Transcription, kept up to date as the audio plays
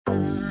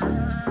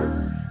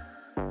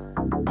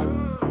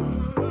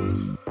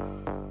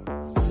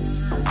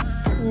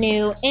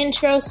new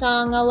intro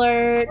song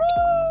alert.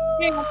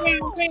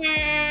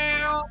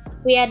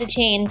 We had to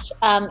change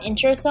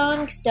intro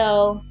song,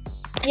 so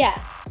yeah.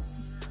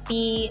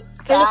 New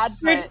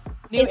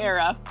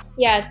era.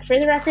 Yeah, for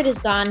the record is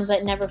gone,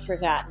 but never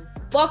forgotten.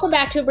 Welcome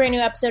back to a brand new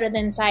episode of the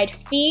Inside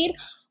Feed.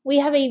 We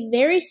have a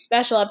very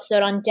special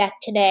episode on deck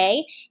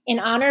today. In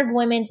honor of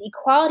Women's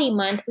Equality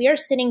Month, we are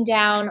sitting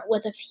down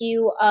with a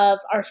few of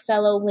our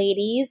fellow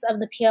ladies of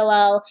the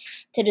PLL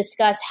to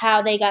discuss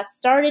how they got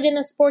started in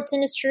the sports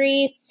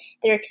industry,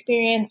 their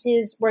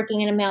experiences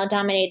working in a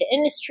male-dominated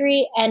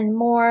industry, and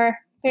more.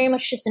 Very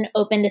much just an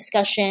open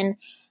discussion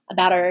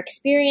about our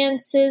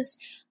experiences.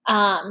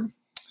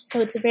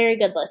 So it's a very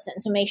good listen.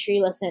 So make sure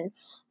you listen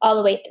all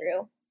the way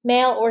through,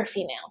 male or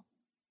female.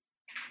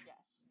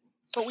 Yes.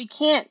 But we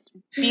can't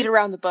beat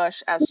around the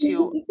bush as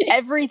to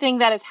everything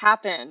that has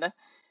happened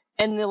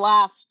in the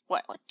last,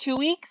 2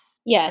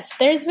 weeks? Yes,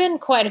 there's been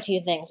quite a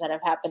few things that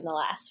have happened the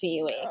last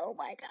few weeks. Oh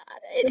my God.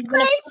 It's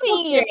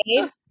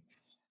crazy.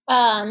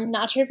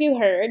 Not sure if you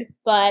heard,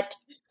 but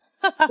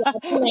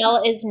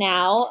Mel is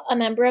now a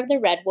member of the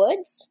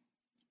Redwoods.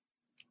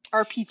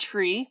 RP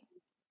Tree.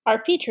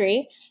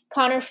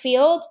 Connor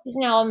Fields is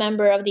now a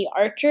member of the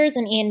Archers,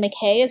 and Ian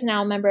McKay is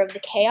now a member of the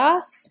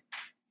Chaos.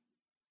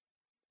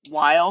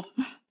 Wild.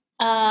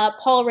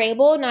 Paul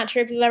Rabel, not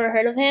sure if you've ever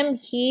heard of him.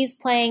 He's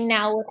playing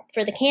now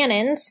for the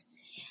Cannons.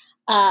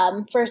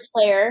 First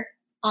player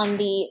on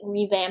the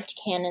revamped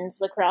Cannons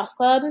Lacrosse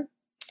Club.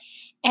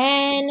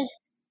 And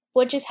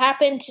what just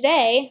happened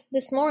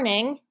this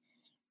morning,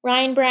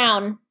 Ryan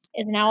Brown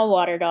is now a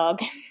water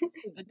dog.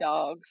 The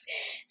dogs.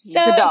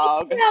 So the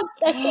dog. A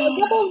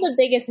couple of the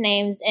biggest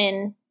names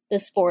in the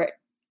sport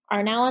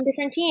are now on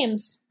different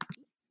teams.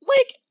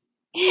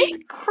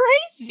 It's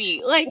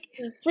crazy.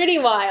 It's pretty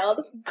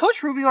wild.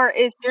 Coach Rubio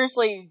is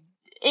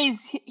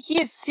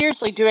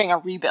seriously doing a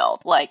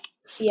rebuild.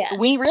 Yeah.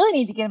 We really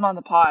need to get him on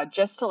the pod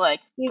just to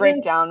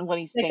break down what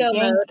he's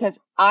thinking, because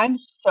I'm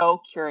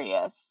so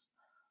curious.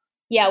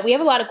 Yeah, we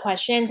have a lot of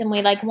questions, and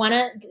we want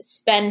to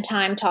spend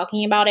time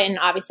talking about it, and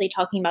obviously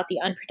talking about the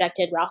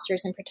unprotected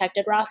rosters and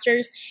protected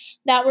rosters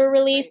that were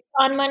released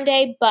on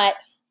Monday. But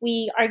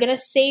we are going to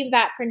save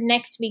that for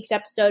next week's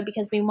episode,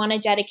 because we want to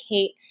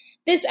dedicate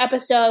this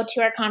episode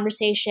to our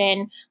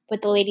conversation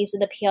with the ladies of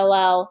the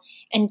PLL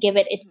and give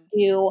it its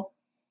due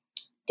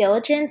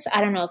diligence. I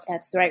don't know if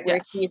that's the right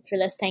word to use for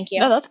this. Thank you.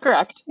 No, that's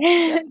correct.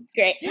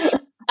 Great.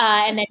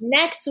 And then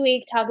next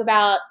week, talk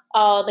about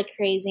all the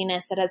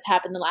craziness that has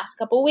happened the last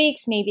couple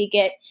weeks. Maybe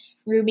get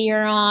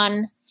Rubier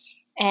on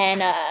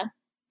and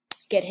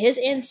get his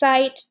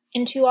insight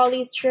into all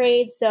these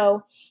trades.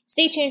 So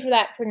stay tuned for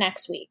that for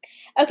next week.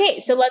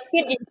 Okay, so let's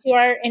get into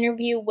our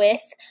interview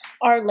with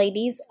our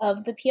ladies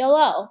of the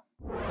PLL.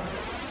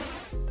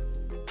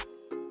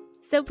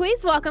 So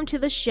please welcome to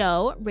the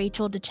show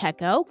Rachel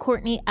DeCecco,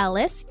 Courtney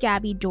Ellis,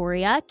 Gabby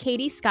Doria,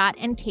 Katie Scott,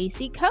 and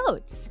Casey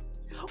Coates.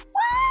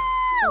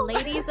 The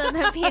ladies of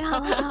the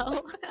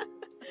PLL.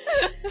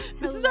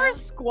 This is our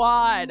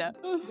squad.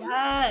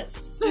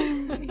 Yes.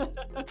 A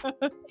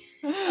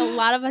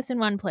lot of us in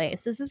one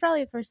place. This is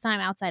probably the first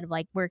time outside of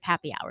work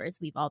happy hours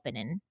we've all been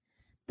in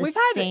the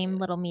same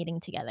little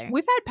meeting together.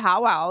 We've had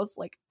powwows,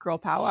 girl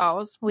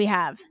powwows. We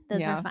have.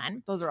 Those were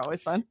fun. Those are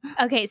always fun.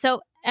 Okay,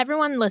 so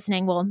everyone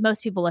listening,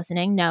 most people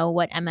listening know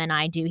what Emma and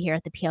I do here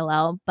at the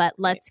PLL, but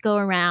let's go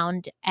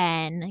around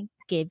and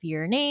give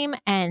your name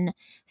and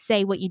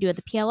say what you do at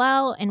the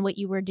PLL and what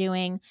you were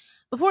doing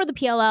before the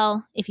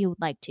PLL, if you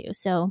would like to.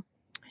 So,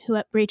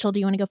 Rachel, do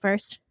you want to go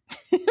first?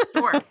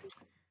 Sure.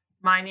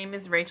 My name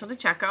is Rachel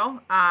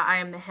DeCecco. I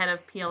am the head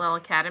of PLL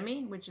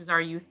Academy, which is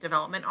our youth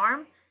development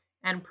arm.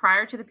 And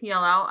prior to the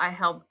PLL, I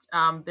helped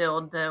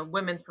build the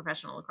Women's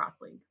Professional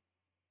Lacrosse League.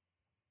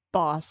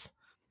 Boss.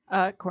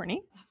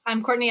 Courtney?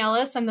 I'm Courtney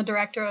Ellis. I'm the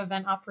Director of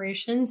Event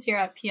Operations here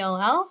at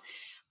PLL.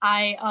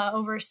 I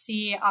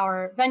oversee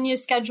our venue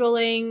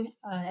scheduling,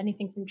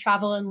 anything from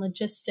travel and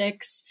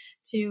logistics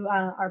to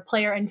our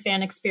player and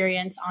fan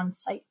experience on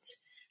site.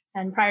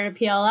 And prior to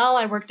PLL,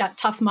 I worked at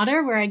Tough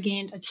Mudder, where I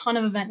gained a ton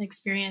of event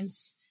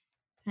experience.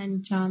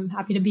 And I'm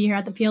happy to be here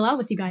at the PLL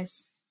with you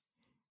guys.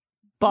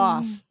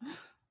 Boss.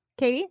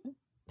 Katie?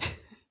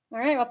 All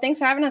right. Well, thanks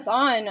for having us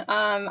on.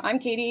 I'm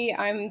Katie.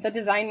 I'm the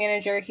design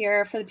manager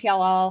here for the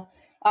PLL.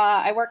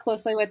 I work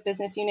closely with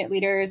business unit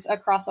leaders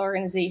across the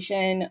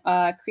organization,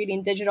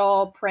 creating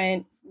digital,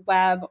 print,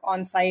 web,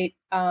 on-site,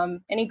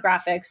 any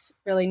graphics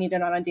really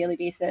needed on a daily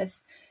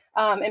basis.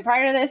 And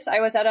prior to this, I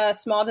was at a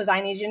small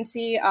design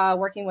agency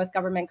working with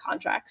government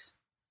contracts.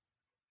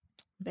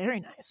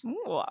 Very nice.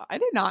 Ooh, I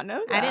did not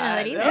know that.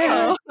 I didn't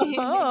know that either.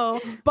 Oh,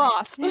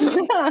 boss.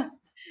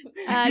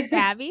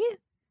 Gabby?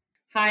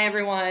 Hi,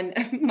 everyone.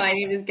 My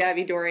name is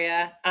Gabby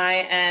Doria.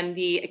 I am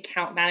the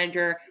account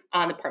manager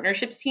on the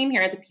partnerships team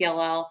here at the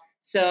PLL.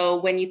 So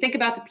when you think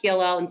about the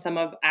PLL and some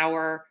of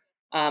our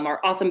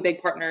awesome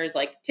big partners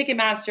like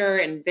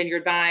Ticketmaster and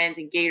Vineyard Vines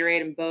and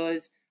Gatorade and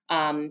Bose,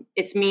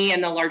 it's me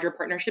and the larger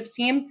partnerships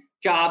team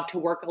job to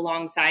work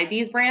alongside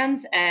these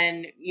brands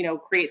and,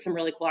 create some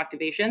really cool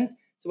activations.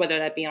 So whether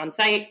that be on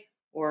site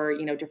or,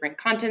 different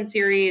content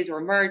series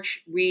or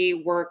merch.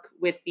 We work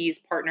with these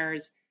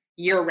partners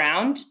year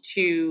round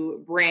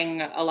to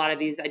bring a lot of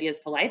these ideas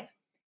to life.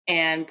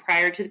 And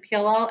prior to the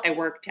PLL, I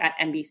worked at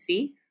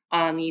NBC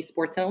on the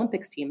Sports and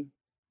Olympics team.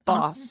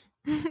 Boss.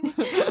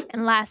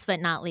 And last but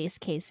not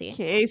least, Casey.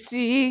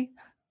 Casey.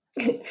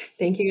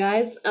 Thank you,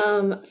 guys.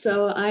 I'm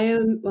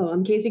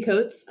Casey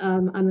Coates.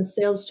 I'm a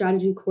sales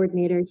strategy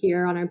coordinator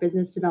here on our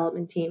business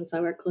development team. So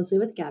I work closely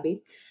with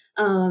Gabby.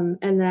 And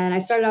then I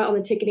started out on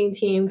the ticketing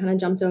team, kind of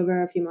jumped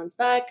over a few months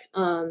back.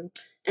 And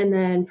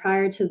then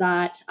prior to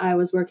that, I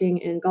was working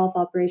in golf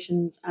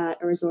operations at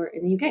a resort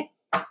in the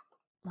UK.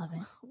 Love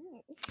it.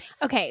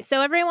 Okay,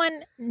 so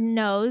everyone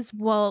knows,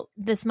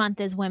 this month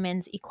is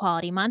Women's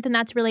Equality Month, and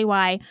that's really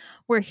why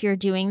we're here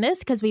doing this,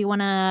 because we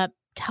want to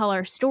tell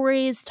our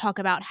stories, talk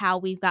about how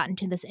we've gotten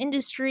to this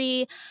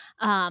industry,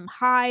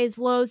 highs,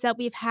 lows that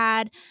we've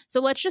had.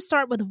 So let's just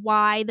start with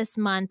why this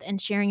month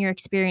and sharing your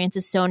experience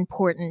is so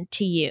important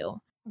to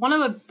you. One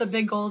of the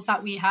big goals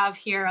that we have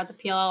here at the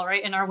PLL,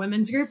 right, in our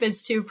women's group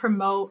is to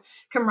promote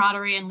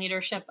camaraderie and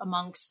leadership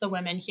amongst the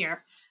women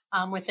here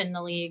within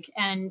the league.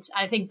 And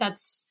I think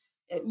that's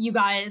you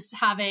guys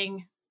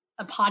having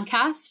a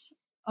podcast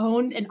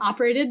owned and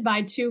operated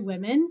by two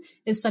women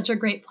is such a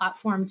great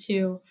platform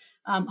to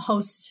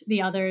host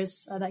the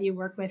others that you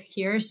work with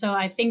here. So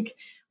I think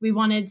we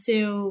wanted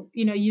to,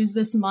 use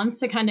this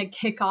month to kind of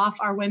kick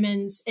off our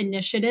women's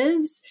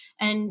initiatives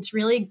and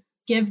really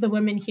give the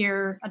women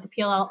here at the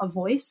PLL a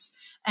voice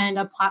and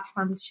a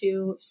platform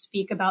to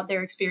speak about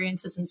their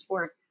experiences in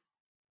sport.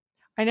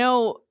 I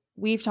know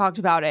we've talked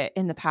about it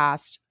in the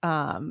past,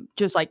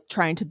 just like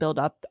trying to build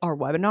up our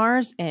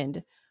webinars.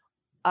 And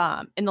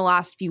in the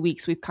last few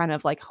weeks, we've kind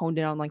of like honed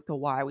in on like the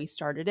why we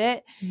started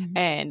it. Mm-hmm.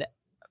 And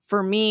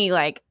for me,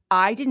 like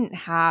I didn't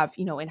have,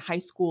 in high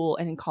school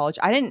and in college,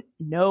 I didn't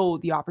know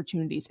the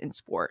opportunities in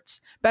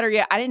sports. Better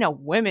yet, I didn't know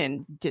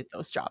women did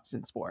those jobs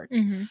in sports.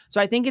 Mm-hmm. So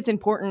I think it's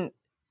important,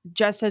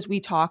 just as we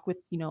talk with,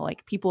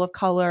 like people of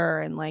color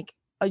and like,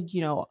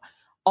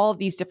 all of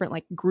these different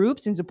like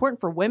groups, and it's important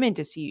for women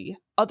to see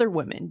other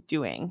women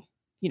doing,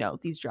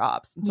 these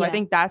jobs. And so I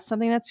think that's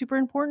something that's super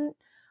important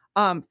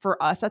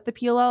for us at the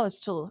PLL, is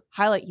to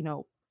highlight,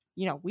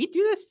 we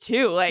do this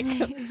too. Like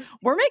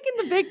we're making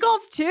the big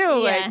calls too.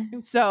 Yeah.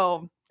 Like,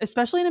 so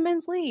especially in a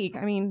men's league.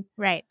 I mean,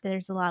 right.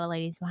 There's a lot of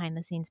ladies behind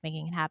the scenes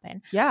making it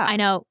happen. Yeah. I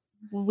know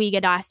we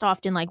get asked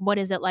often, like, what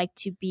is it like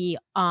to be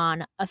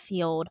on a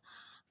field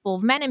full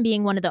of men and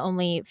being one of the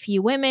only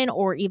few women,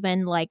 or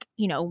even like,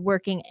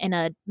 working in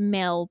a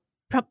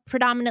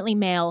predominantly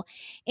male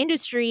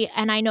industry.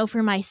 And I know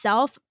for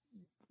myself,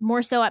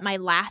 more so at my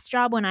last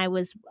job when I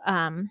was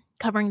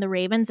covering the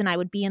Ravens and I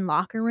would be in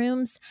locker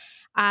rooms,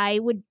 I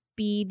would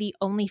be the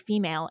only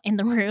female in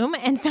the room.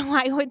 And so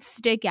I would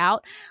stick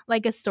out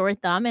like a sore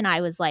thumb. And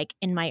I was like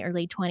in my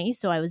early 20s.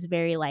 So I was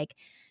very like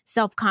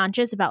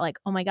self-conscious about like,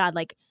 oh my God,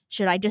 like,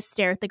 should I just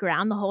stare at the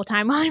ground the whole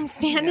time while I'm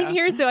standing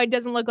here so it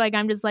doesn't look like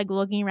I'm just like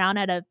looking around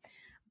at a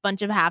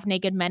bunch of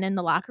half-naked men in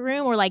the locker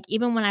room? Or like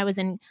even when I was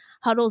in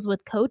huddles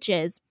with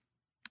coaches,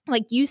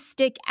 like you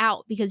stick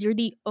out because you're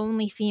the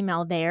only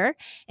female there.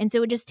 And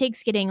so it just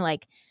takes getting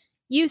like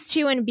used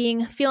to and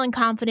feeling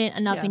confident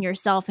enough in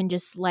yourself and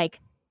just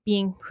like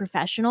being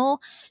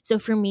professional. So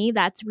for me,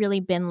 that's really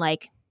been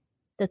like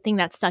the thing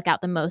that stuck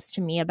out the most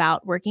to me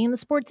about working in the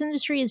sports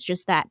industry, is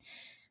just that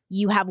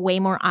you have way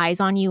more eyes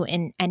on you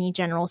in any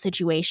general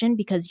situation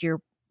because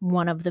you're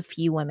one of the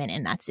few women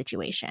in that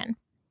situation.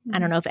 Mm-hmm. I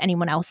don't know if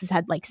anyone else has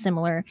had like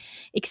similar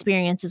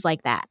experiences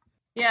like that.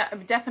 Yeah,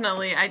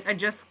 definitely. I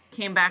just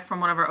came back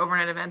from one of our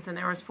overnight events, and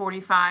there was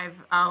 45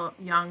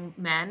 young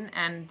men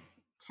and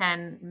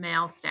 10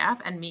 male staff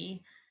and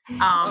me.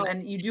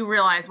 And you do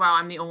realize, wow,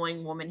 I'm the only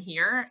woman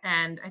here.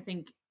 And I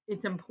think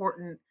it's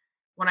important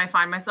when I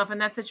find myself in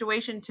that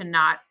situation to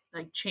not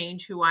like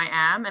change who I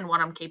am and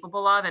what I'm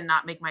capable of and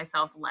not make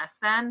myself less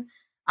than.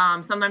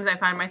 Sometimes I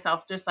find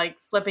myself just like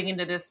slipping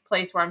into this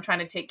place where I'm trying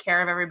to take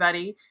care of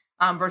everybody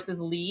versus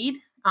lead,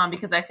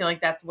 because I feel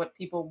like that's what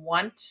people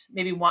want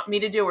me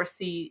to do or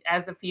see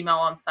as the female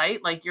on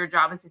site. Like your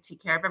job is to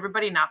take care of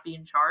everybody, not be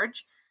in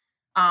charge.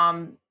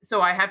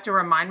 So I have to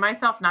remind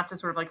myself not to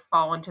sort of like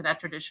fall into that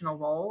traditional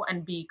role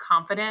and be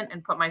confident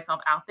and put myself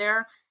out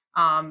there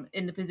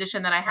in the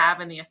position that I have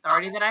and the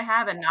authority that I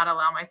have, and not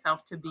allow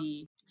myself to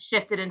be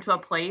shifted into a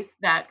place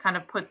that kind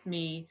of puts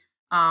me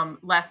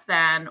less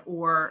than,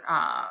 or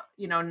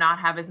not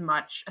have as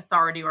much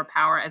authority or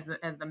power as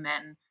the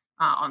men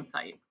on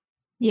site.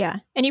 Yeah.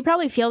 And you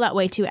probably feel that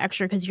way too,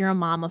 extra because you're a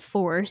mom of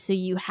 4. So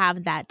you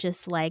have that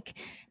just like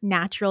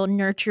natural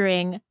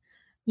nurturing,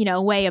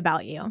 way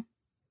about you.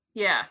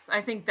 Yes,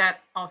 I think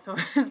that also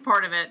is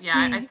part of it.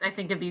 Yeah, I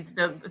think of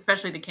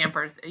especially the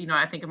campers,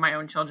 I think of my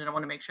own children. I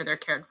want to make sure they're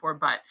cared for.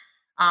 But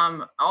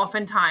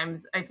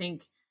oftentimes I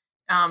think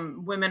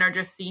women are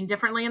just seen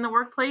differently in the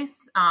workplace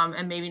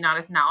and maybe not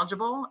as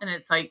knowledgeable. And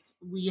it's like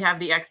we have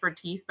the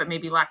expertise, but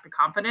maybe lack the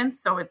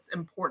confidence. So it's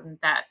important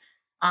that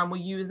will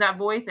use that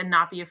voice and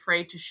not be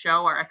afraid to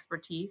show our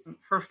expertise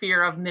for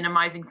fear of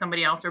minimizing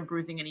somebody else or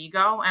bruising an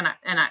ego. And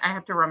I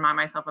have to remind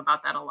myself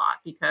about that a lot,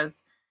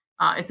 because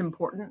it's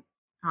important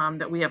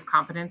that we have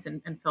confidence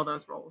and fill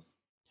those roles.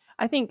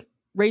 I think,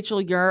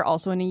 Rachel, you're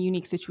also in a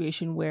unique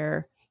situation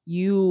where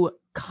you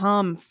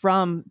come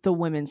from the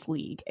women's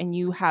league and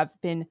you have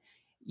been,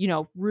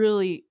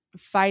 really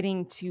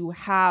fighting to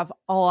have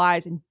all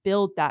eyes and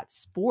build that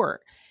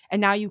sport. And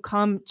now you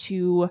come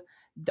to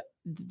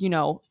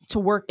to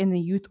work in the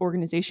youth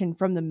organization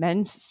from the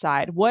men's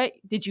side. What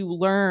did you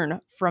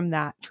learn from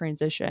that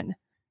transition?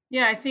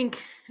 Yeah, I think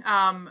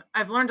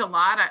I've learned a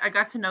lot. I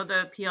got to know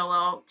the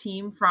PLL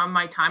team from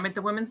my time at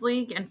the Women's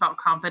League and felt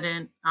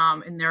confident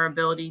in their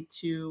ability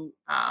to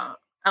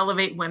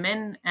elevate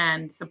women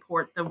and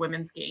support the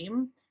women's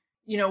game.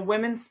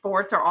 Women's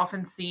sports are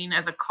often seen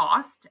as a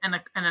cost and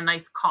a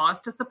nice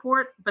cause to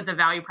support, but the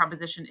value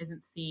proposition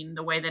isn't seen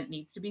the way that it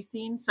needs to be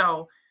seen.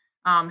 So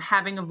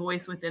having a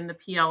voice within the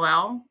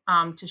PLL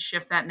to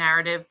shift that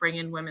narrative, bring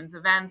in women's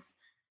events,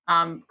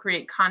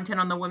 create content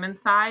on the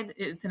women's side,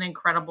 it's an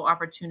incredible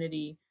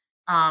opportunity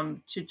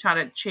to try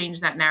to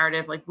change that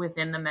narrative like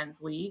within the men's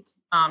league.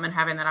 And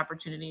having that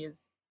opportunity is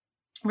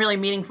really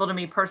meaningful to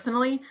me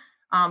personally,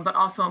 but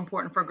also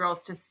important for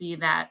girls to see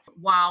that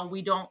while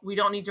we don't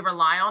need to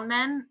rely on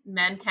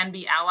men can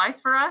be allies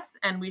for us,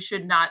 and we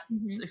should not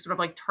sort of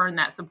like turn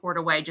that support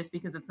away just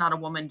because it's not a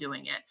woman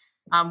doing it.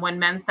 When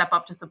men step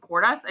up to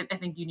support us, I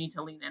think you need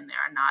to lean in there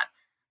and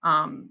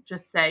not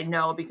just say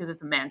no because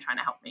it's a man trying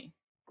to help me.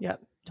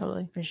 Yep,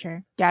 totally. For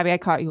sure. Gabby, I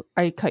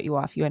cut you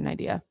off. You had an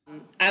idea.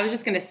 I was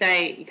just going to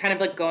say, kind of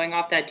like going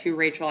off that too,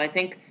 Rachel, I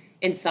think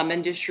in some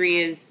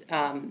industries,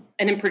 and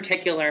in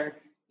particular,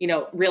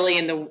 really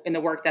in the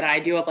work that I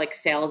do of like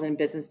sales and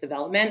business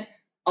development,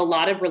 a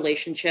lot of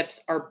relationships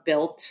are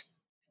built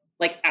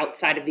like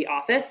outside of the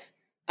office.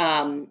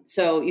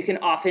 So you can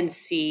often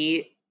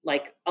see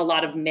like a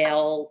lot of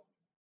male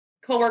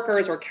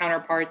coworkers or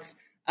counterparts,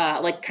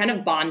 like kind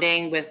of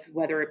bonding with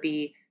whether it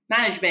be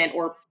management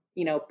or,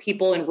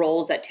 people in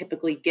roles that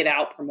typically give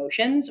out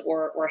promotions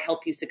or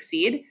help you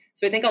succeed.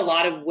 So I think a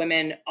lot of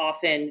women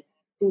often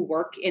who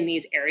work in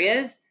these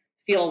areas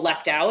feel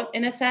left out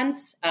in a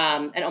sense,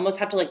 and almost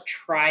have to like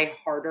try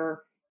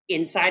harder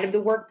inside of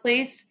the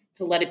workplace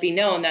to let it be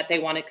known that they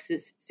want to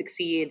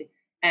succeed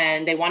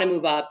and they want to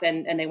move up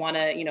and they want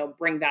to,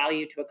 bring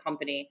value to a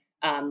company.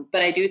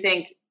 But I do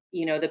think,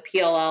 the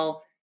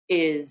PLL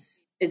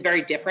is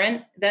very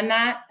different than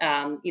that.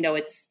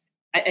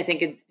 I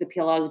think the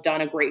PLL has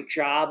done a great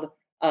job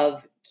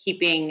of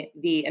keeping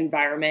the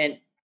environment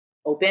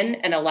open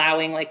and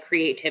allowing like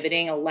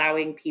creativity,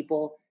 allowing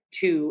people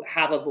to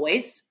have a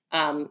voice.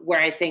 Where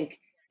I think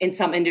in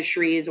some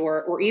industries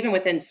or even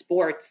within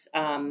sports,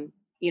 women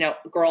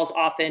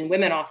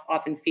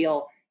often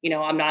feel,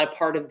 I'm not a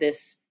part of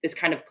this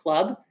kind of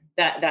club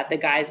that the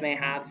guys may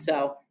have.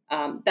 So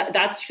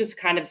that's just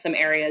kind of some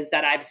areas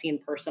that I've seen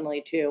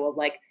personally too, of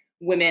like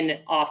women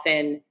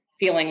often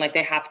feeling like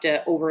they have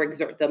to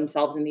overexert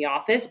themselves in the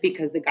office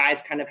because the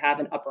guys kind of have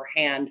an upper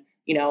hand,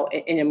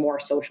 in a more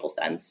social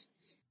sense.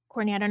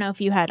 Courtney, I don't know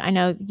if I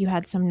know you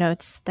had some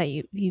notes that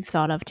you've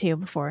thought of too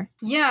before.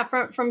 Yeah,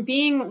 from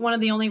being one of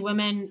the only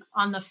women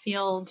on the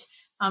field,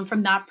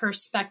 from that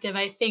perspective,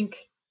 I think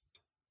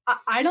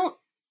I don't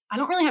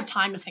really have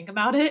time to think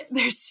about it.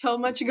 There's so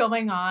much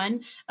going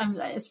on,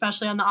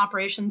 especially on the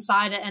operations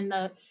side and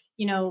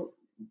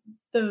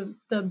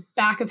the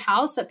back of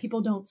house that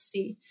people don't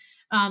see.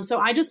 So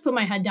I just put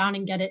my head down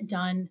and get it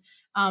done.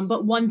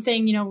 But one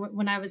thing,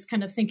 when I was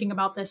kind of thinking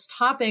about this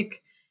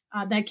topic,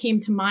 that came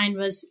to mind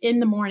was in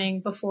the morning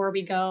before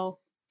we go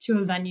to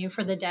a venue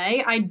for the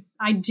day,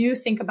 I do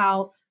think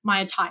about my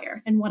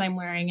attire and what I'm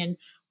wearing. And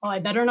I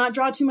better not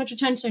draw too much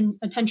attention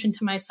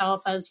to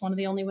myself as one of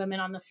the only women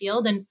on the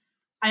field. And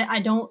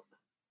I don't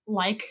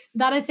like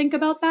that I think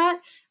about that.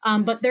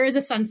 But there is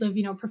a sense of,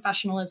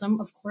 professionalism,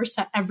 of course,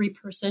 that every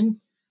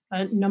person,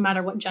 no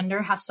matter what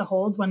gender, has to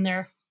hold when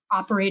they're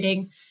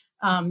operating,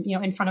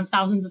 in front of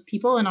thousands of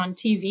people and on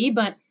TV.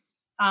 But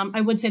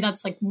I would say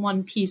that's like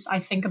one piece I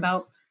think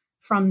about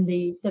from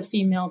the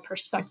female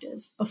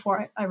perspective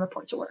before I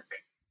report to work.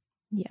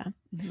 Yeah.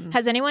 Mm-hmm.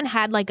 Has anyone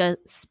had like a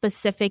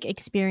specific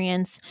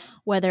experience,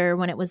 whether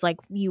when it was like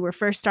you were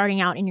first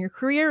starting out in your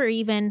career or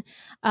even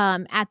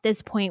at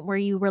this point where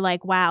you were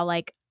like, wow,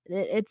 like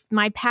it's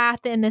my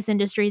path in this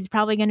industry is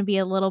probably going to be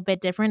a little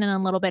bit different and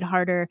a little bit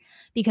harder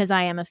because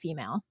I am a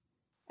female?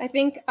 I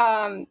think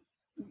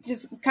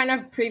just kind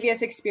of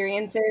previous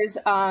experiences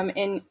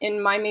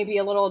in mine may be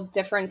a little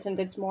different, and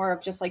it's more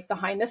of just like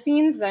behind the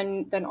scenes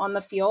than on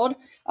the field,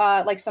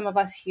 like some of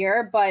us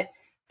here. But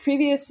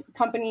previous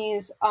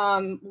companies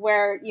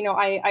where, you know,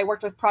 I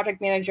worked with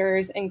project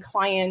managers and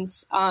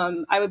clients,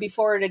 I would be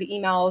forwarded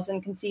emails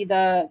and can see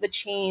the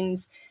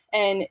chains,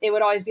 and it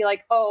would always be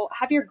like, oh,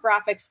 have your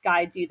graphics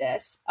guy do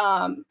this.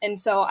 And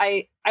so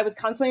I was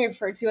constantly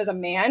referred to as a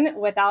man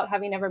without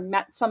having ever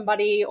met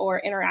somebody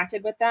or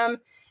interacted with them.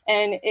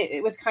 And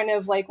it was kind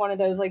of like one of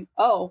those like,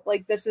 oh,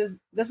 like this is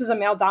a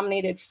male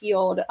dominated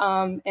field.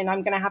 And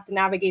I'm going to have to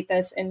navigate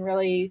this and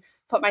really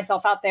put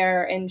myself out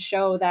there and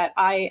show that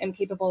I am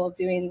capable of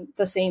doing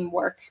the same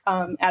work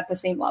at the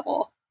same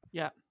level.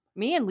 Yeah.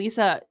 Me and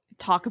Lisa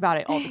talk about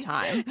it all the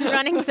time.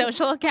 Running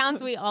social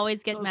accounts, we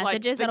always get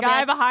messages. Like, the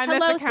guy behind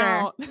hello, this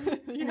account. Sir.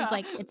 And it's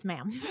like, it's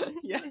ma'am.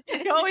 Yeah.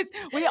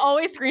 We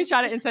always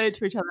screenshot it and send it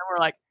to each other. We're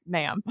like,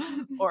 ma'am,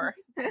 or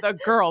the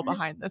girl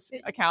behind this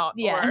account.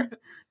 Yeah. Or,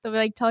 they'll be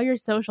like, tell your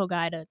social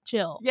guy to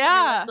chill.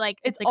 Yeah. It's like,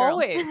 it's a girl.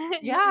 always.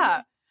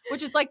 Yeah.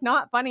 Which is like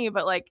not funny,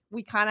 but like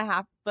we kind of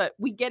have, but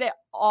we get it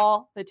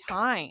all the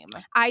time.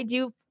 I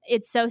do.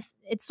 It's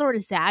sort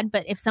of sad,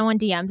 but if someone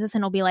DMs us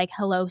and it'll be like,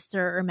 hello,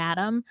 sir or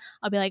madam,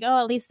 I'll be like, oh,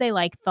 at least they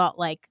like thought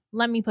like,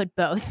 let me put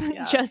both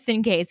just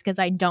in case, because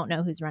I don't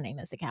know who's running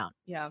this account.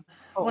 Yeah.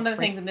 One of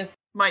the things, and this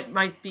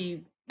might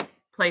be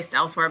placed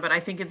elsewhere, but I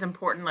think it's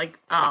important, like,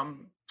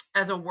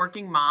 as a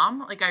working mom,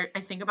 like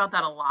I think about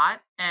that a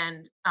lot.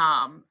 And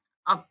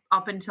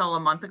up until a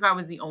month ago, I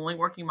was the only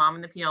working mom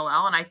in the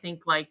PLL. And I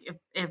think like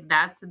if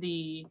that's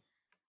the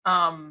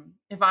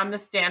if I'm the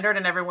standard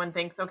and everyone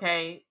thinks,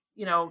 okay,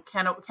 you know,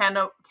 can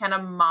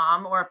a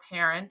mom or a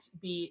parent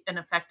be an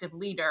effective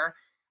leader?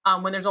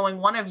 When there's only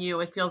one of you,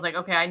 it feels like,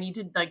 okay, I need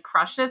to like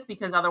crush this,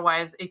 because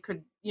otherwise it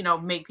could, you know,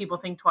 make people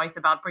think twice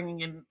about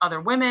bringing in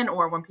other women,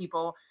 or when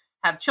people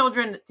have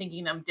children,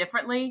 thinking them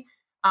differently.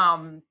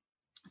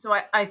 So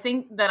I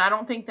think that I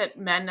don't think that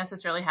men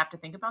necessarily have to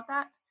think about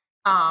that.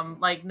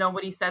 Like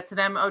nobody says to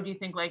them, oh, do you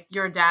think like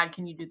you're a dad,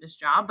 can you do this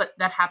job? But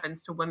that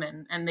happens to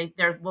women, and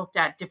they're looked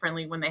at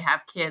differently when they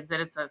have kids,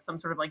 that it's some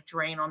sort of like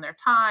drain on their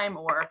time,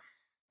 or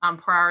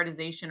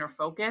prioritization or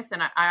focus.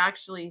 And I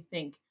actually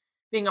think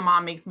being a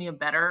mom makes me a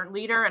better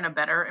leader and a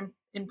better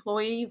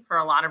employee for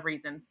a lot of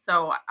reasons.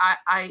 So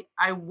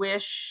I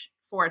wish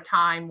for a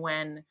time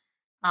when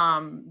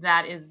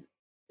that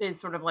is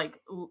sort of like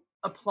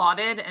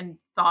applauded and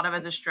thought of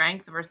as a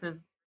strength,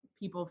 versus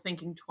people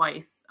thinking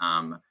twice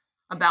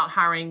about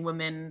hiring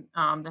women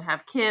that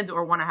have kids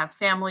or want to have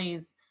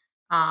families,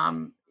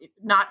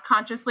 not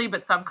consciously,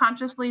 but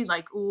subconsciously,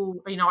 like, ooh,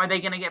 you know, are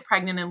they going to get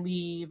pregnant and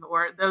leave,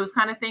 or those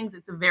kind of things.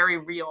 It's a very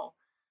real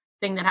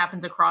thing that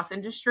happens across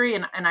industry.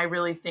 And I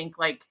really think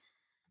like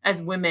as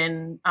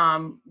women,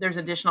 there's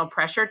additional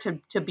pressure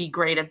to be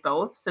great at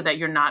both, so that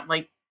you're not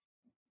like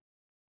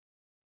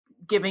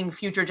giving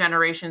future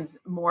generations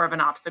more of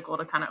an obstacle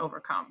to kind of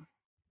overcome.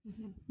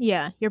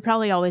 Yeah. You're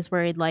probably always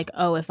worried like,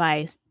 oh, if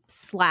I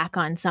slack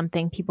on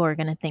something, people are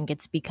going to think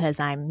it's because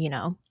I'm, you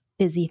know,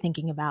 busy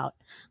thinking about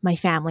my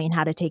family and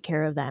how to take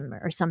care of them,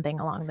 or something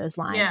along those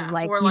lines. Yeah,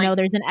 like, or you know,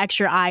 there's an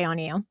extra eye on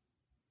you.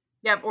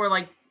 Yep. Or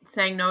like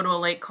saying no to a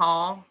late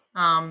call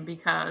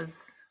because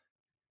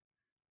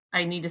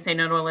I need to say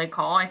no to a late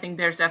call. I think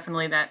there's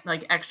definitely that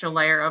like extra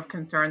layer of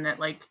concern that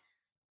like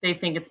they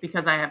think it's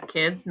because I have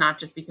kids, not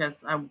just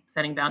because I'm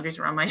setting boundaries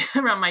around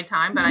my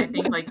time. But I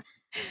think like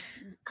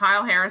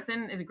Kyle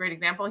Harrison is a great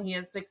example. He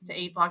has 6 to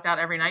 8 blocked out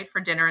every night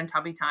for dinner and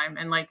tubby time.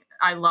 And like,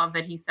 I love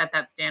that he set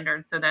that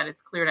standard so that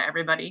it's clear to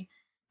everybody.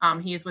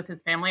 He is with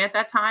his family at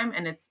that time,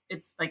 and it's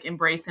like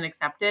embraced and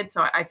accepted.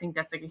 So I think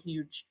that's like a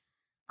huge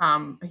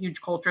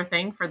culture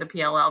thing for the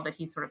PLL, that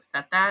he sort of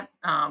set that.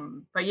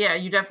 But yeah,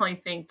 you definitely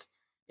think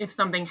if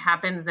something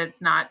happens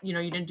that's not, you know,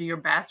 you didn't do your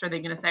best, are they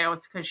going to say, oh,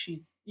 it's because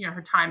she's, you know,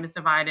 her time is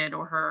divided,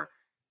 or her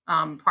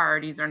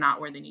priorities are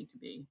not where they need to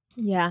be.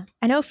 Yeah.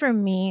 I know for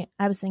me,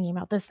 I was thinking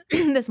about this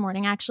this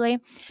morning, actually.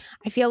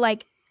 I feel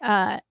like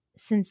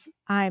since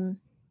I'm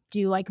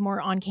do like more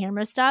on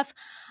camera stuff,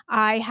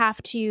 I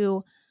have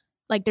to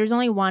like, there's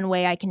only one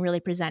way I can really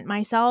present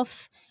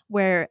myself.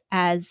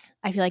 Whereas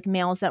I feel like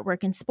males that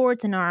work in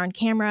sports and are on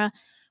camera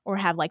or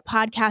have like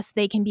podcasts,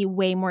 they can be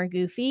way more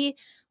goofy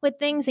with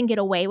things and get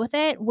away with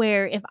it.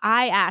 Where if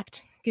I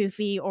act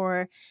goofy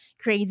or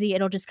crazy,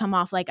 it'll just come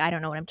off like I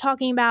don't know what I'm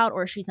talking about,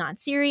 or she's not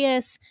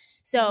serious.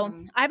 So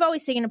I've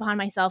always taken upon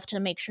myself to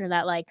make sure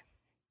that like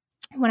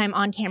when I'm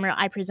on camera,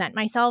 I present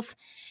myself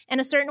in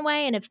a certain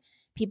way. And if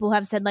people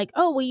have said like,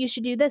 oh, well, you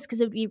should do this because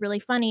it would be really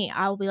funny,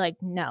 I'll be like,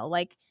 no,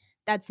 like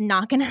that's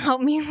not going to help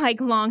me like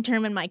long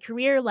term in my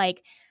career.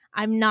 Like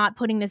I'm not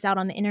putting this out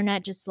on the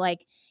internet just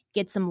like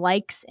get some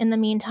likes in the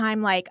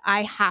meantime. Like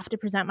I have to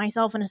present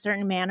myself in a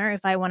certain manner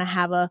if I want to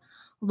have a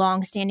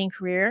long standing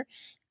career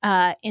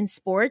in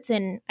sports.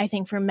 And I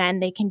think for men,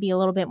 they can be a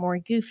little bit more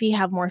goofy,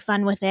 have more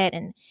fun with it.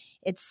 And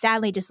it's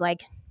sadly just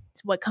like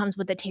it's what comes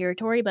with the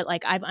territory. But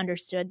like I've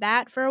understood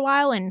that for a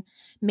while and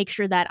make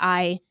sure that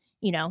I,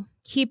 you know,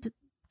 keep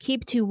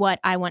to what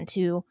I want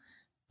to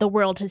the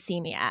world to see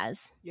me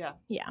as. Yeah.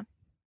 Yeah.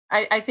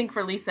 I think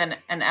for Lisa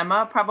and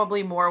Emma,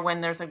 probably more when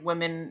there's like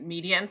women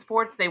media in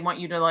sports, they want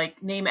you to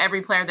like name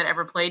every player that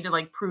ever played to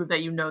like prove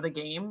that you know the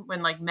game,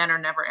 when like men are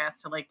never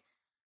asked to like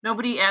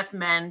nobody asks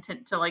men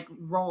to like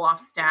roll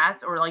off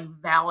stats or like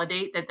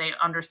validate that they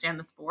understand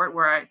the sport.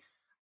 Where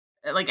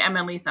like Emma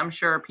and Lisa, I'm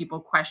sure people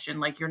question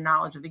like your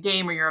knowledge of the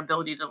game or your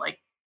ability to like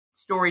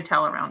story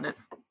tell around it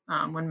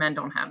when men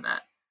don't have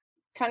that.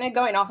 Kind of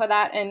going off of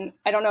that, and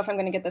I don't know if I'm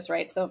going to get this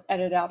right, so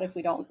edit it out if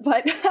we don't,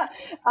 but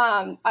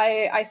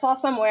I saw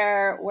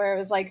somewhere where it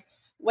was like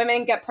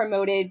women get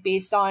promoted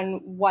based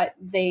on what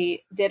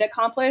they did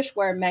accomplish,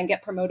 where men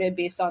get promoted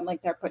based on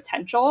like their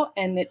potential,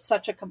 and it's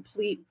such a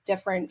complete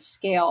different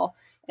scale.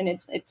 And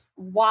it's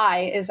why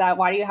is that?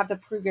 Why do you have to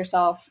prove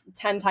yourself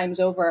 10 times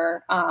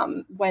over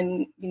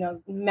when, you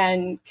know,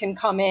 men can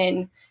come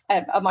in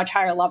at a much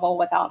higher level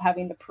without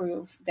having to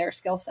prove their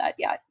skill set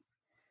yet?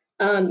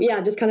 Yeah,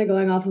 just kind of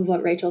going off of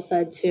what Rachel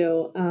said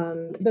too.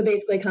 But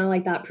basically kind of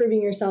like that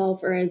proving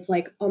yourself, or it's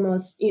like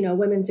almost, you know,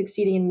 women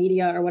succeeding in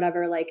media or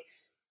whatever, like,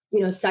 you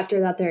know,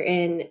 sector that they're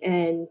in,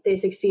 and they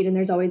succeed. And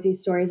there's always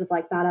these stories of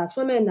like badass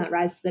women that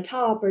rise to the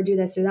top or do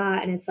this or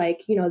that. And it's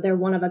like, you know, they're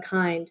one of a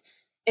kind,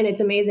 and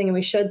it's amazing. And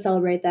we should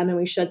celebrate them, and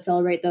we should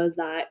celebrate those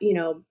that, you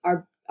know,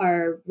 are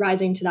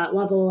rising to that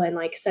level and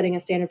like setting a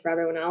standard for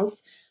everyone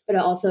else. But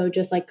also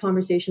just like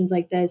conversations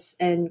like this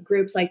and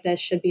groups like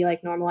this should be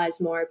like normalized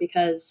more,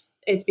 because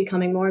it's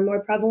becoming more and more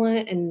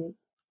prevalent. And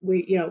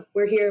we, you know,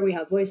 we're here, we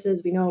have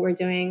voices, we know what we're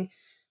doing,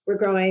 we're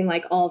growing,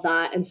 like all of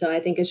that. And so I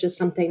think it's just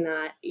something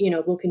that, you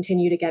know, will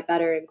continue to get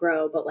better and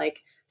grow. But like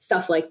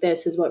stuff like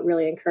this is what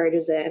really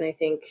encourages it. And I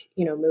think,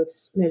 you know,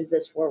 moves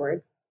this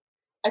forward.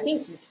 I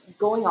think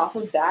going off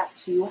of that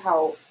too,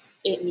 how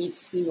it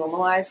needs to be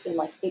normalized and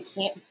like it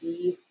can't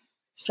be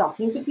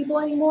shocking to people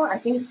anymore. I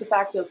think it's the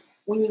fact of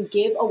when you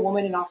give a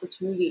woman an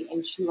opportunity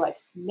and she like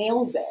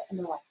nails it, and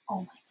they're like,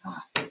 "Oh my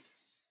god,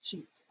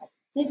 she like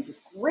this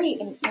is great,"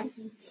 and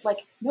it's like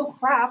no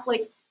crap,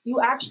 like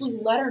you actually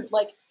let her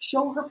like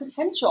show her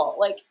potential,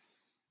 like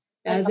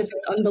as if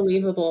it's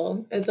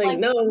unbelievable. It's like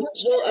no,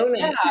 we'll own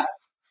it.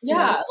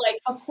 Yeah, like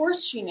of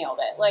course she nailed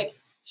it. Like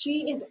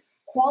she is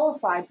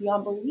qualified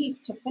beyond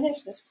belief to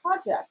finish this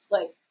project.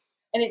 Like,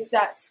 and it's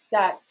that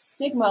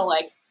stigma,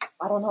 like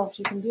I don't know if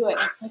she can do it.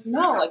 And it's like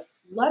no, like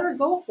let her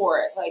go for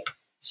it. Like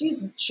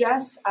she's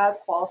just as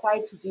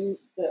qualified to do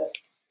the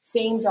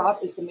same job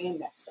as the man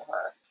next to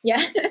her.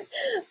 Yeah.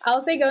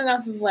 I'll say, going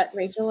off of what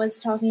Rachel was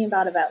talking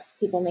about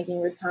people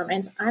making rude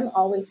comments, I'm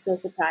always so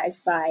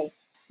surprised by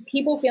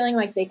people feeling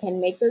like they can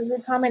make those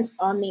rude comments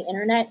on the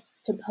internet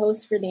to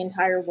post for the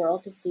entire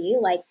world to see.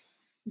 Like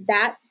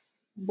that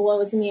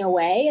blows me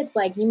away. It's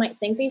like you might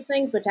think these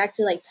things, but to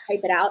actually like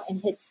type it out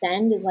and hit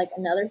send is like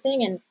another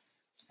thing. And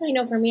I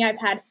know for me,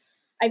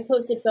 I've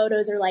posted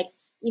photos, or like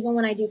even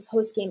when I do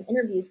post-game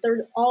interviews,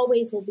 there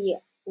always will be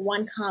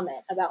one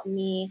comment about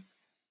me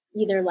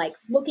either like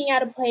looking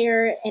at a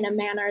player in a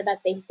manner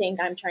that they think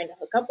I'm trying to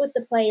hook up with the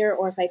player,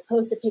 or if I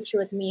post a picture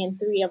with me and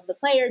 3 of the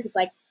players, it's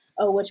like,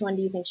 oh, which one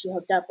do you think she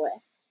hooked up with?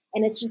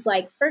 And it's just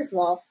like, first of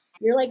all,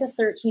 you're like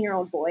a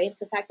 13-year-old boy.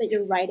 The fact that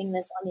you're writing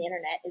this on the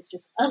internet is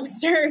just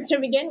absurd to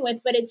begin with,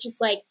 but it's just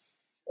like,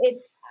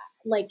 it's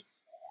like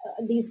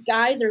these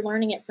guys are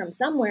learning it from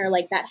somewhere.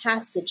 Like that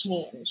has to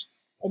change.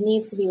 It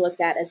needs to be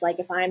looked at as like,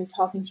 if I'm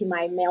talking to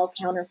my male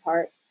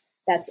counterpart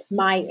that's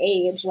my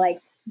age,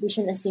 like we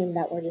shouldn't assume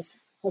that we're just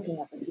hooking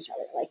up with each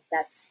other. Like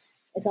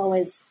it's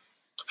always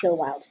so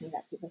wild to me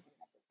that people think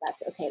that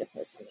that's okay to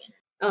post on the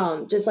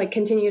internet. Just like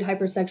continued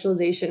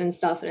hypersexualization and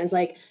stuff. And it's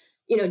like,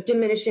 you know,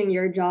 diminishing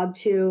your job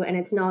too. And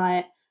it's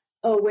not,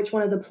 oh, which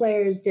one of the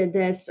players did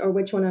this or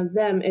which one of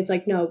them. It's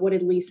like, no, what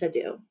did Lisa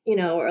do? You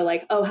know, or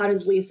like, oh, how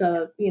does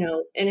Lisa, you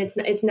know, and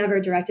it's never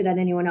directed at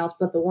anyone else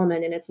but the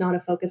woman. And it's not a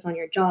focus on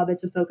your job.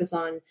 It's a focus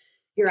on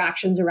your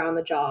actions around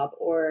the job,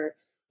 or,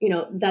 you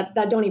know,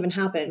 that don't even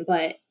happen.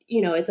 But,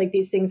 you know, it's like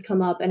these things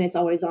come up and it's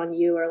always on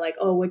you, or like,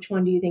 oh, which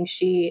one do you think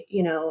she,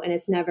 you know, and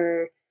it's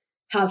never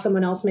how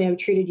someone else may have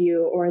treated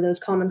you or those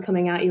comments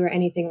coming at you or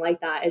anything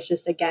like that. It's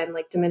just, again,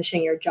 like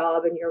diminishing your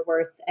job and your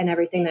worth and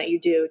everything that you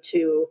do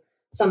to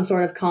some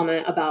sort of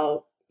comment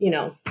about, you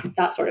know,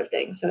 that sort of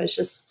thing. So it's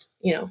just,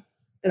 you know,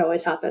 it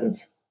always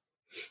happens.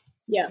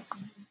 Yeah.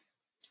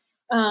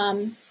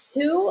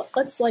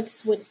 Let's like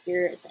switch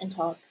gears and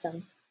talk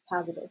some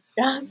positive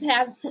stuff. Who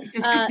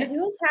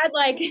has had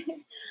like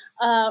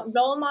a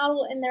role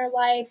model in their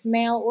life,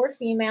 male or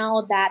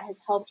female, that has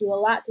helped you a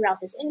lot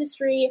throughout this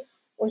industry,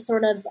 or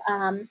sort of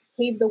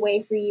paved the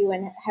way for you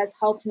and has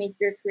helped make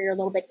your career a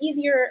little bit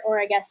easier,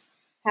 or I guess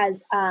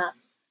has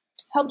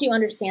helped you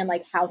understand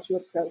like how to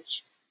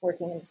approach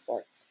working in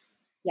sports?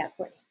 Yeah,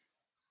 Courtney.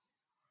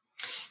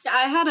 Yeah,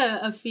 I had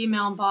a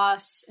female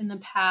boss in the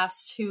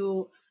past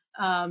who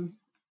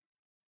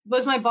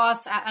was my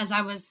boss as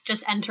I was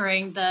just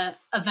entering the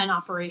event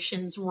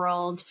operations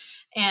world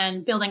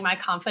and building my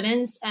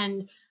confidence.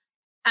 And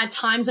at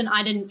times when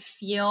I didn't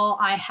feel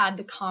I had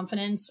the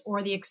confidence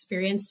or the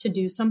experience to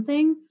do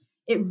something,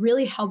 it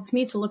really helped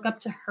me to look up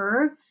to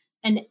her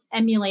and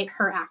emulate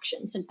her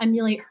actions and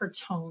emulate her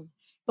tone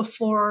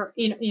before,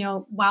 you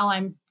know, while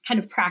I'm kind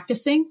of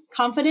practicing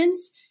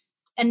confidence.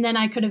 And then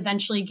I could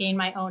eventually gain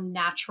my own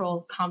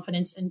natural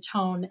confidence and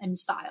tone and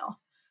style.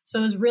 So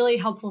it was really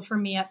helpful for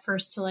me at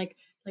first to like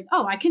like,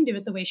 oh, I can do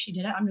it the way she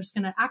did it. I'm just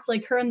going to act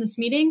like her in this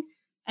meeting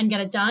and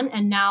get it done.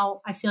 And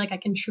now I feel like I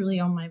can truly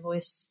own my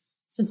voice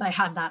since I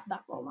had that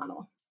role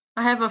model.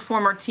 I have a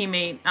former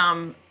teammate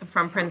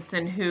from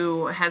Princeton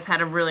who has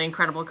had a really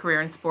incredible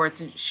career in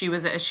sports, and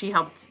she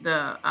helped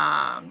the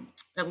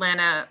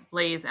Atlanta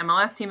Blaze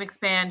MLS team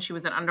expand. She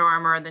was at Under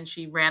Armour, then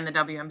she ran the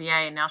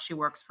WNBA, and now she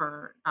works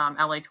for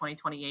LA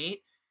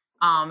 2028.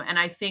 And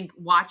I think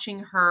watching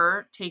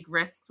her take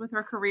risks with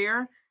her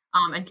career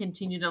and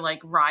continue to like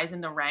rise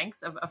in the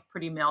ranks of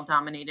pretty male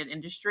dominated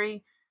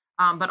industry,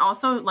 but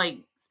also like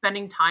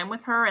spending time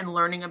with her and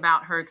learning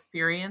about her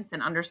experience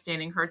and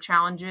understanding her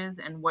challenges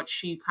and what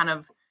she kind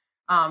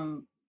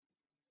of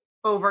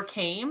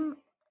overcame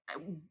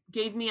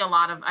gave me a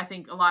lot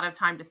of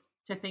time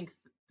to think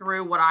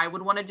through what I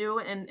would want to do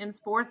in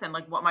sports and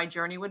like what my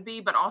journey would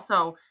be, but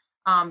also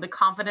the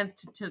confidence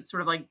to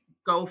sort of like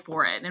go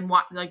for it. And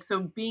what, like, so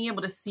being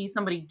able to see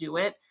somebody do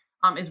it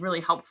is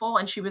really helpful.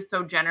 And she was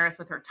so generous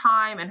with her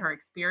time and her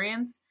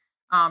experience.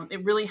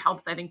 It really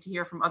helps, I think, to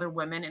hear from other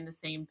women in the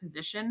same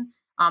position,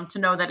 to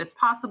know that it's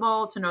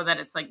possible, to know that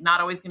it's like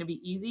not always going to be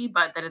easy,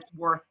 but that it's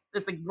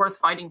like worth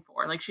fighting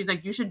for. Like, she's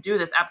like, you should do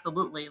this.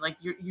 Absolutely. Like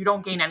you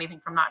don't gain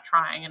anything from not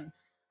trying. And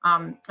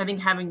I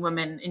think having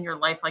women in your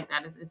life like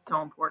that is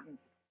so important.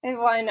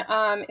 Everyone,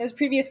 it was a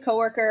previous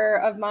coworker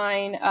of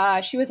mine.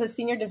 She was a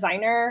senior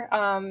designer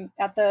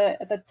at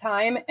the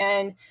time,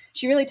 and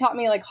she really taught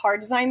me like hard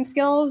design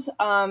skills.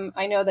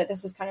 I know that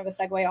this is kind of a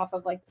segue off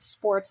of like the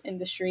sports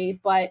industry,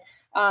 but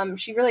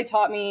she really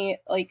taught me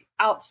like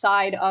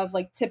outside of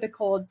like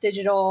typical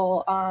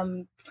digital,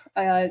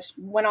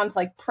 went on to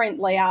like print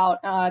layout,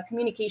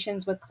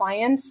 communications with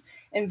clients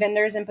and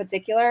vendors in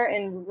particular,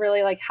 and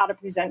really like how to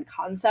present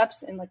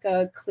concepts in like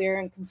a clear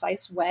and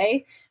concise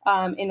way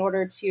in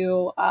order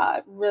to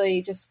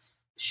really just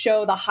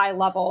show the high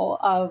level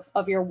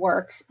of your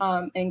work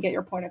and get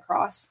your point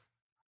across.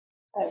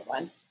 I have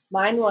one.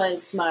 Mine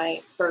was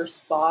my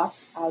first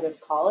boss out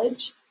of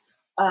college.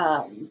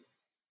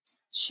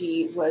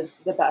 She was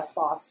the best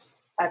boss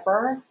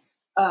ever.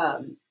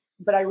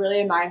 But I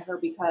really admire her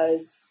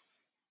because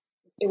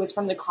it was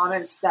from the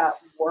comments that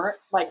weren't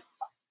like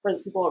for the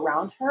people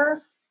around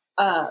her.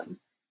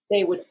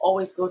 They would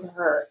always go to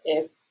her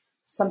if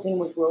something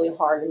was really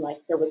hard and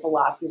like there was a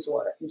last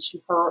resort. And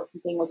her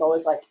thing was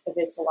always like, if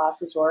it's a last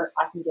resort,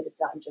 I can get it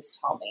done. Just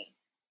tell me.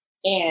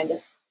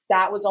 And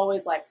that was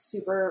always like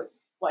super,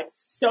 like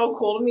so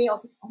cool to me. I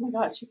was like, oh my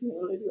God, she can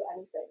really do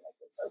anything. Like,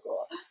 it's so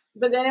cool.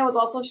 But then it was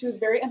also, she was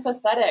very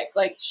empathetic.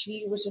 Like,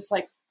 she was just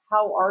like,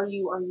 how are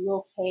you? Are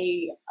you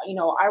okay? You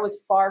know, I was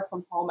far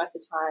from home at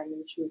the time.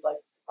 And she was like,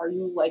 are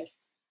you like,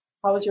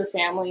 how is your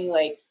family?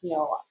 Like, you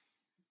know,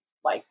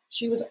 like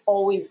she was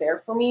always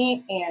there for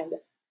me.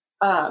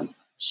 And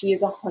she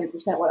is 100%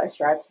 what I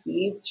strive to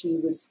be. She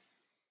was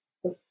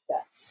the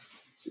best.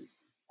 She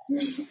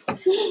was the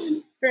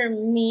best. For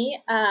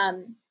me,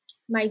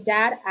 my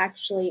dad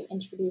actually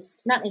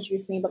not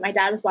introduced me, but my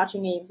dad was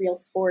watching a Real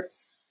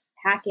Sports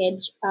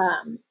package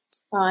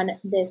on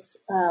this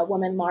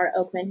woman, Laura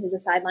Oakman, who's a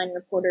sideline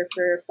reporter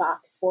for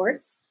Fox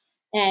Sports.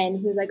 And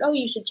he was like, oh,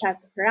 you should check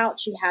her out.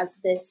 She has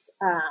this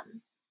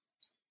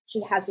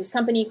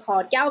company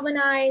called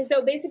Galvanize.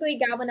 So basically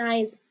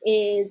Galvanize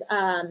is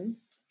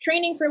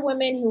training for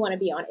women who want to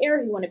be on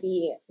air, who want to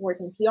be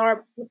working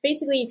PR.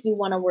 Basically, if you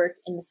want to work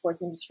in the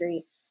sports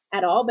industry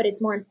at all, but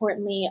it's more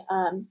importantly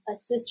a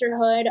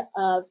sisterhood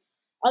of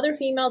other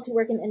females who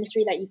work in the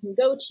industry that you can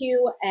go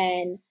to,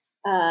 and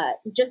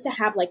just to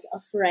have like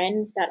a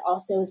friend that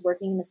also is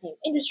working in the same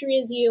industry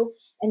as you.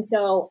 And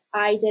so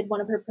I did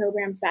one of her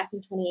programs back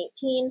in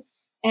 2018,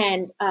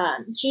 and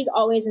she's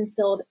always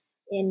instilled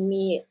in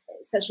me,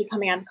 especially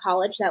coming out of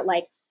college, that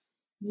like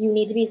you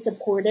need to be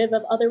supportive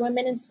of other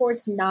women in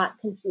sports, not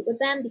compete with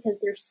them, because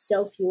there's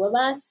so few of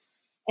us.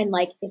 And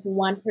like, if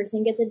one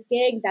person gets a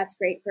gig, that's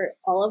great for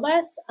all of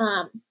us.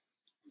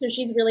 So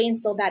she's really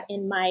instilled that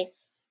in my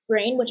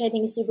brain, which I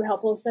think is super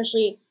helpful,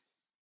 especially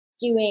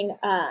doing,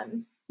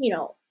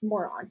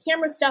 more on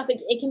camera stuff.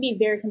 It can be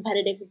very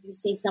competitive if you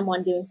see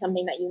someone doing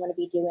something that you want to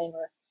be doing,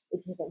 or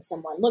if you think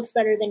someone looks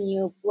better than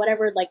you,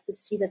 whatever, like the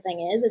stupid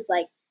thing is, it's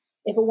like,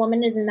 if a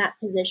woman is in that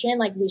position,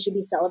 like we should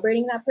be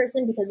celebrating that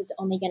person, because it's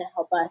only going to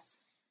help us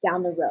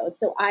down the road.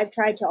 So I've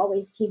tried to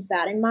always keep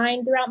that in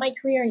mind throughout my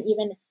career. And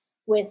even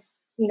with,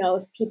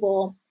 if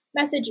people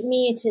message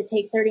me to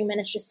take 30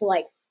 minutes just to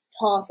like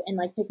talk and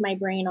like pick my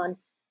brain on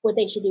what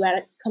they should do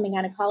coming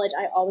out of college,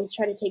 I always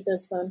try to take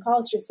those phone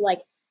calls just to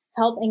like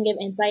help and give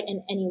insight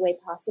in any way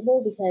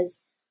possible, because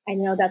I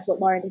know that's what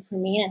Laura did for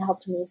me, and it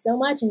helped me so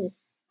much. And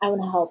I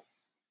want to help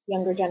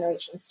younger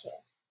generations too.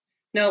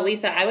 No,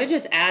 Lisa, I would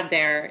just add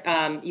there,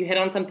 you hit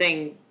on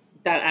something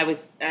that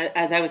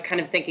as I was kind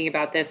of thinking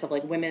about this, of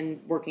like women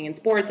working in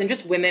sports and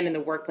just women in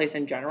the workplace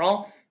in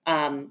general.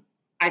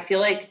 I feel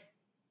like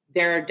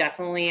there are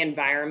definitely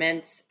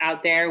environments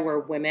out there where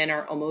women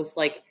are almost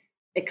like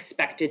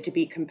expected to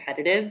be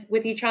competitive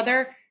with each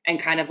other and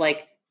kind of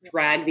like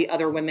drag the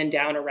other women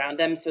down around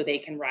them so they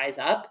can rise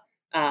up.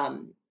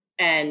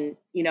 And,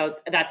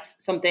 that's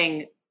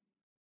something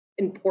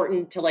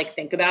important to like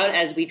think about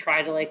as we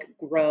try to like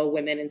grow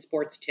women in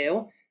sports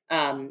too.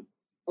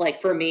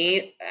 Like for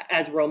me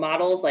as role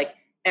models, like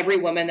every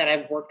woman that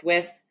I've worked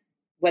with,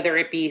 whether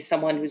it be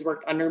someone who's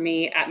worked under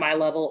me at my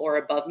level or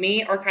above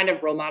me, are kind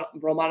of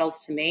role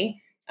models to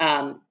me.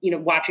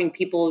 Watching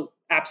people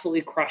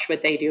absolutely crush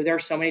what they do. There are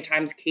so many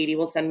times Katie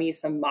will send me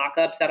some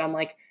mock-ups that I'm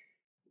like,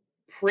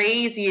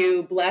 praise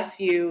you, bless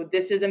you,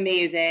 this is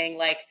amazing.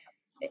 Like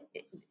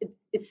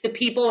it's the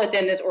people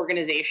within this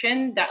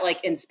organization that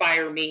like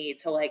inspire me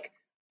to like,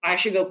 I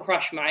should go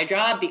crush my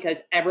job because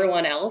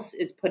everyone else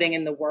is putting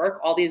in the work.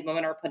 All these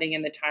women are putting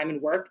in the time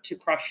and work to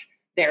crush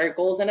their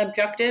goals and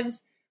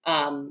objectives.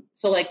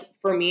 So like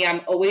for me,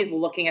 I'm always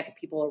looking at the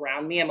people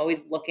around me. I'm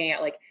always looking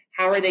at like,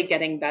 how are they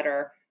getting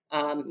better?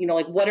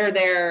 Like what are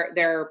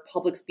their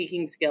public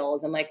speaking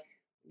skills? And like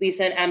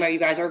Lisa and Emma, you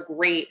guys are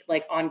great,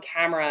 like on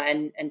camera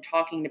and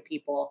talking to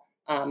people.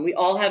 We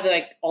all have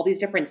like all these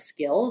different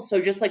skills.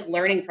 So just like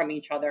learning from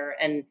each other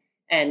and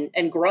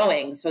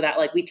growing so that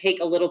like we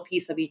take a little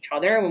piece of each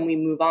other when we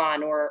move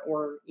on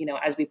or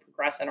as we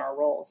progress in our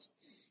roles.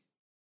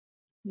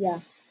 Yeah.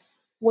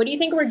 What do you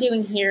think we're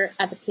doing here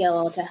at the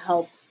PLL to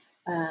help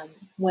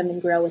women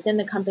grow within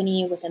the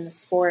company, within the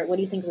sport? What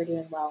do you think we're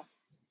doing well?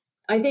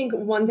 I think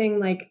one thing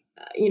that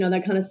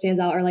kind of stands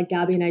out, or like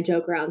Gabby and I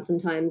joke around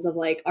sometimes of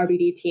like our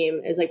BD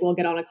team is like, we'll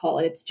get on a call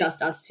and it's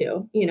just us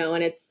two,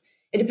 and it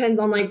depends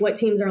on like what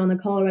teams are on the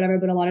call or whatever,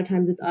 but a lot of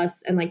times it's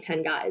us and like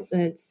 10 guys.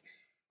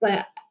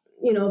 But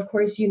of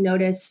course you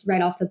notice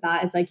right off the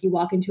bat, it's like you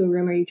walk into a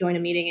room or you join a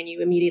meeting and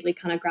you immediately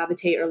kind of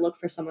gravitate or look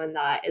for someone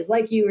that is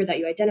like you or that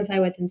you identify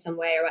with in some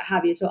way or what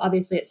have you. So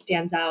obviously it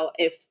stands out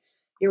if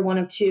you're one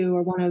of two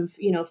or one of,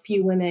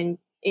 few women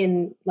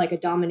in like a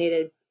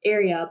dominated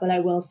area. But I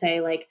will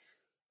say like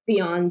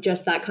beyond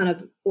just that kind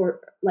of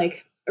or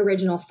like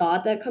original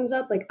thought that comes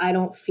up, like I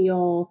don't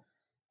feel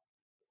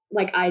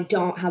like I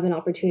don't have an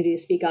opportunity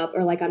to speak up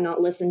or like I'm not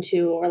listened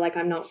to or like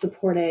I'm not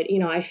supported.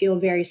 I feel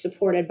very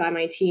supported by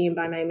my team,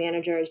 by my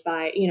managers,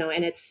 by,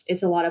 and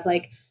it's a lot of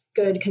like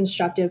good,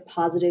 constructive,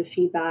 positive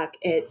feedback.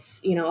 It's,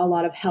 a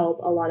lot of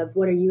help, a lot of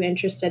what are you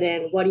interested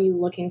in? What are you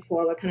looking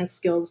for? What kind of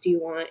skills do you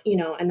want?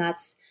 And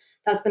that's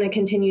been a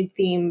continued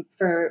theme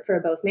for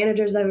both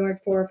managers that I've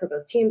worked for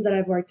both teams that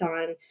I've worked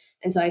on.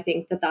 And so I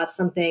think that that's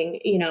something,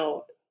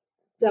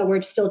 that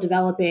we're still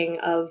developing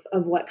of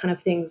what kind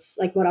of things,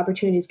 like what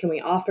opportunities can we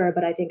offer.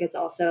 But I think it's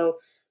also,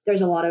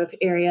 there's a lot of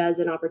areas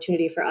and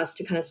opportunity for us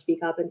to kind of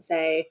speak up and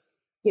say,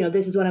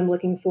 this is what I'm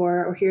looking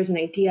for, or here's an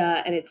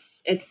idea, and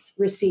it's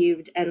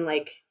received and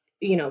like,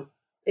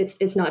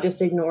 it's not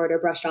just ignored or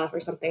brushed off or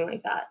something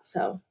like that.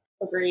 So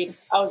agreed.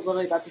 I was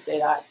literally about to say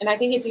that. And I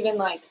think it's even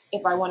like,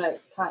 if I want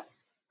to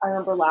I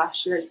remember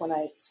last year is when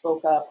I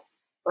spoke up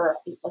for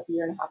like a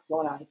year and a half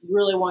ago, and I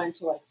really wanted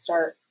to like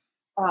start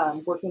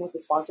working with the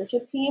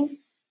sponsorship team.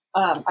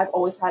 I've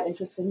always had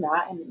interest in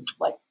that, and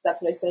like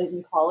that's what I studied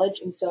in college,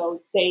 and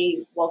so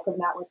they welcomed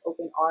that with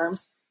open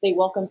arms. They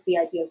welcomed the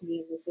idea of me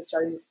and Lisa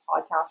starting this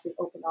podcast with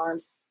open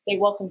arms. They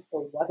welcomed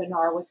the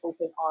webinar with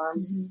open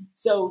arms. Mm-hmm.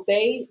 So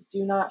they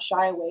do not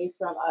shy away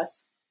from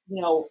us.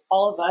 All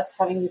of us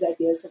having these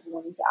ideas of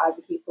wanting to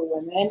advocate for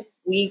women.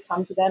 We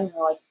come to them and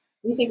we're like,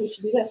 we think we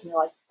should do this, and they're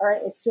like, all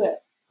right, let's do it.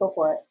 Let's go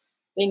for it.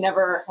 They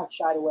never have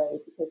shied away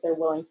because they're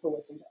willing to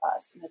listen to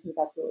us. And I think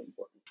that's really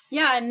important.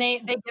 Yeah. And they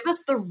give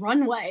us the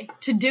runway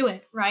to do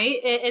it, right?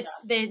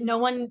 No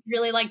one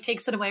really like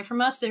takes it away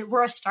from us.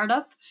 We're a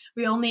startup.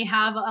 We only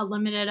have a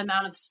limited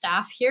amount of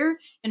staff here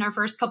in our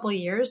first couple of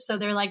years. So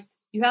they're like,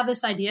 you have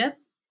this idea,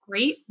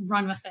 great,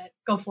 run with it,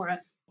 go for it.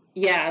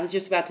 Yeah. I was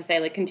just about to say,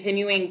 like,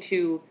 continuing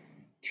to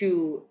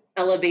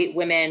elevate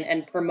women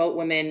and promote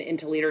women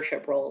into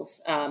leadership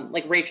roles.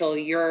 Like Rachel,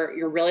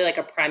 you're really like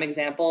a prime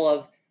example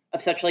of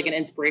such like an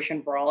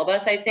inspiration for all of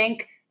us, I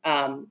think.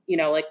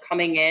 Like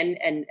coming in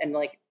and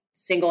like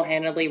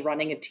single-handedly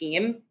running a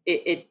team,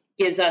 it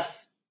gives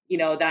us,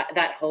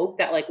 that hope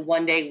that like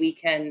one day we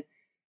can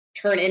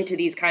turn into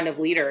these kind of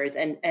leaders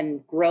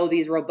and grow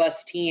these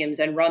robust teams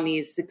and run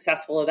these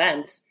successful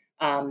events.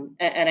 And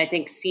I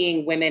think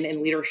seeing women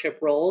in leadership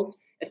roles,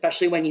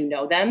 especially when you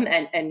know them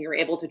and you're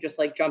able to just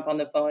like jump on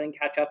the phone and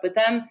catch up with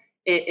them,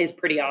 it is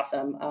pretty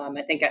awesome.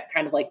 I think at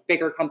kind of like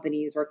bigger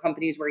companies or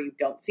companies where you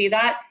don't see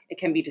that, it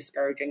can be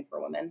discouraging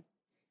for women.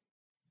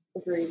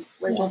 Agreed.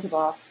 Rachel's a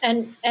boss.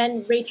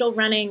 And Rachel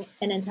running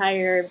an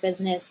entire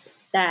business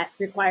that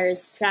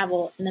requires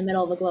travel in the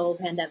middle of a global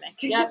pandemic.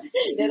 Yep,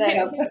 she did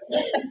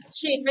it.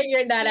 She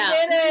figured that out.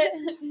 She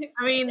did it.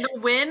 I mean, the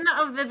win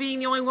of being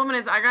the only woman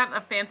is I got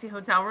a fancy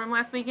hotel room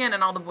last weekend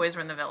and all the boys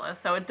were in the villa.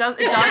 So it does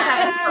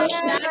have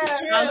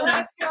That's true.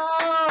 Let's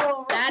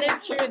go. That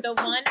is true. The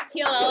one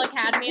PLL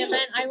Academy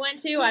event I went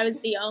to, I was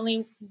the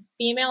only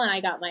female and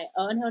I got my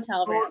own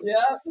hotel room.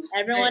 Yep.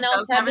 Everyone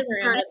else had the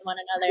room with one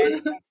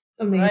another.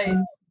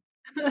 Amazing.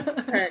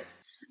 Perks.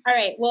 All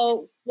right.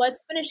 Well,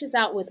 let's finish this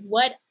out with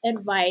what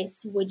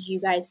advice would you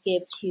guys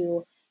give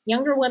to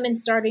younger women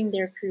starting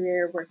their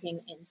career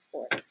working in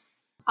sports?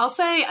 I'll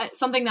say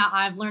something that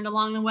I've learned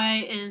along the way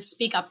is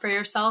speak up for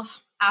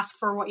yourself, ask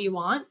for what you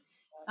want.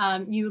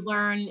 You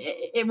learn,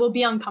 it will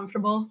be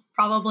uncomfortable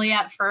probably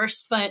at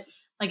first, but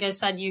like I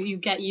said, you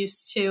get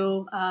used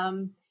to,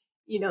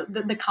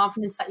 the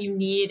confidence that you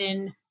need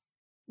in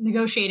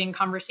negotiating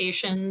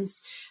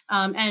conversations.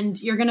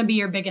 And you're going to be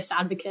your biggest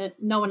advocate.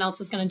 No one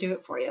else is going to do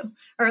it for you.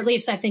 Or at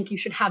least I think you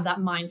should have that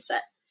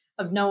mindset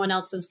of no one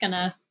else is going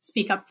to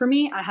speak up for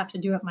me. I have to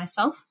do it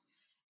myself.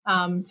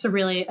 So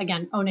really,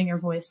 again, owning your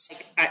voice.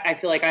 I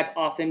feel like I've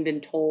often been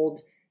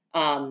told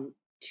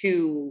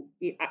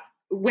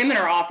women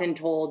are often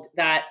told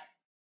that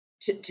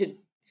to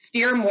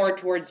steer more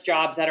towards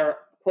jobs that are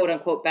quote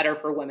unquote better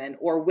for women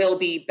or will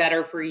be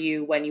better for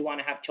you when you want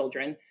to have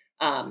children.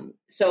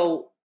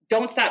 So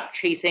don't stop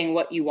chasing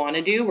what you want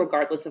to do,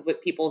 regardless of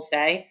what people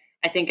say.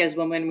 I think as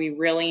women, we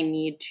really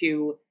need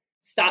to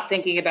stop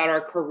thinking about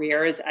our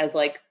careers as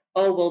like,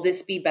 oh, will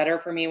this be better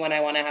for me when I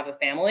want to have a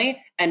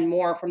family? And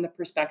more from the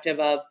perspective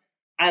of,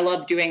 I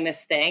love doing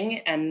this thing,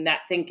 and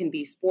that thing can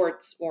be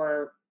sports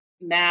or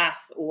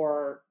math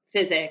or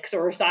physics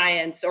or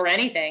science or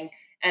anything.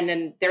 And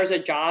then there's a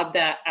job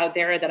that out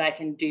there that I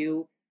can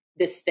do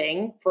this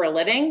thing for a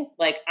living.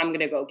 Like, I'm going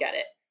to go get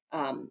it.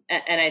 And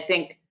I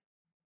think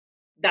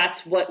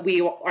that's what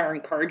we are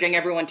encouraging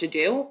everyone to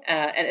do.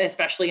 And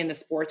especially in the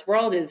sports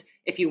world, is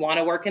if you want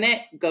to work in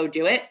it, go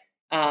do it.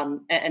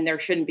 And there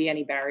shouldn't be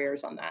any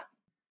barriers on that.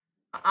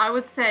 I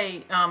would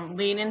say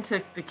lean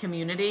into the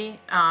community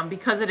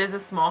because it is a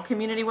small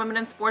community, women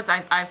in sports.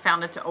 I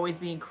found it to always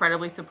be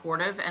incredibly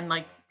supportive, and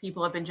like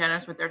people have been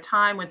generous with their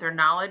time, with their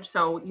knowledge.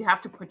 So you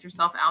have to put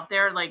yourself out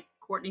there. Like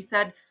Courtney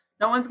said,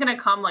 no one's going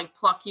to come like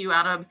pluck you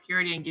out of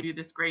obscurity and give you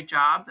this great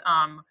job.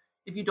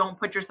 If you don't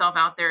put yourself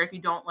out there, if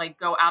you don't like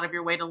go out of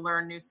your way to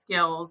learn new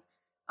skills,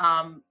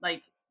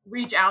 like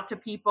reach out to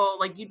people,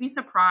 like you'd be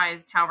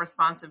surprised how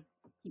responsive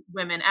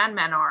women and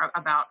men are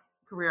about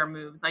career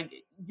moves. Like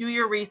do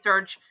your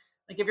research.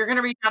 Like if you're going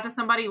to reach out to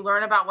somebody,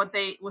 learn about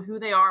who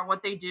they are,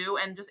 what they do,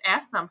 and just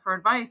ask them for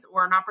advice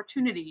or an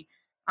opportunity.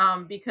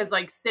 Because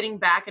like sitting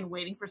back and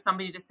waiting for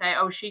somebody to say,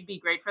 oh, she'd be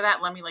great for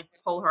that, let me like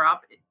pull her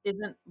up, it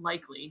isn't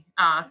likely.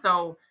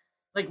 So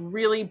like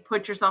really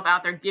put yourself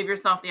out there, give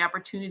yourself the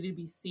opportunity to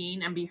be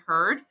seen and be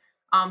heard.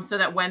 So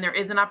that when there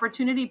is an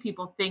opportunity,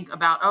 people think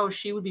about, oh,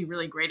 she would be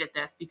really great at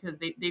this because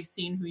they've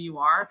seen who you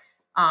are.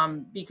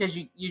 Because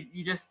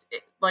you just,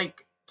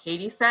 like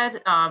Katie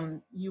said,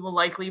 you will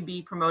likely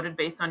be promoted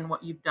based on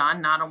what you've done,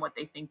 not on what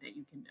they think that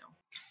you can do.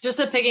 Just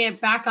to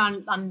piggyback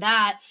on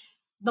that,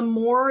 the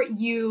more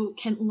you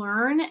can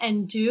learn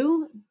and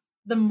do,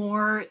 the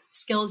more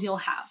skills you'll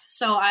have.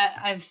 So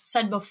I've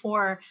said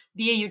before,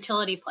 be a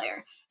utility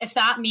player. If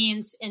that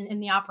means in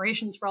the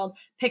operations world,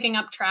 picking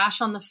up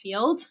trash on the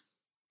field,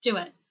 do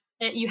it.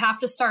 You have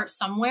to start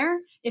somewhere.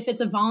 If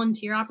it's a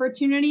volunteer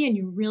opportunity and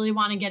you really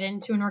want to get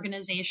into an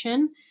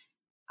organization,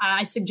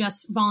 I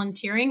suggest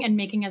volunteering and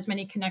making as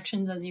many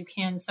connections as you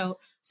can. So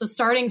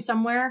starting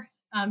somewhere,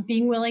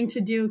 being willing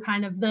to do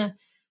kind of the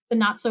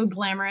not so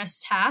glamorous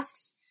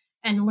tasks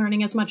and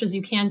learning as much as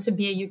you can to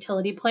be a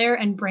utility player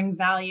and bring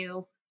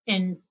value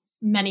in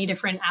many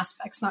different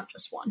aspects, not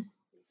just one.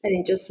 I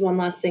think just one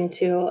last thing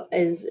too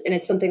is, and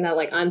it's something that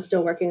like I'm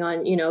still working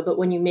on, but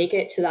when you make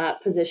it to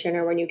that position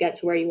or when you get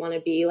to where you want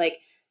to be, like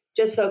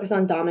just focus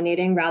on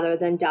dominating rather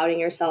than doubting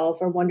yourself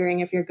or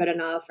wondering if you're good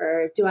enough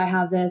or do I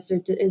have this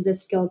or is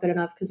this skill good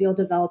enough? Because you'll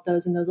develop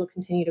those and those will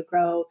continue to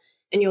grow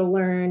and you'll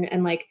learn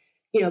and like,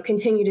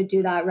 continue to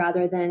do that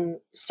rather than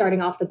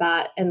starting off the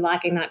bat and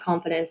lacking that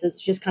confidence.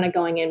 It's just kind of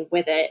going in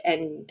with it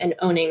and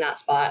owning that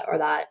spot or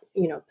that,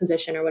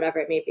 position or whatever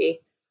it may be.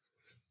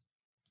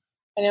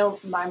 I know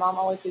my mom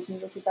always gives me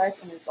this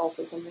advice, and it's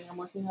also something I'm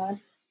working on,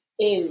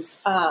 is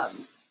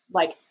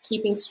like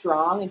keeping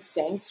strong and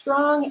staying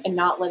strong and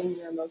not letting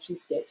your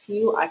emotions get to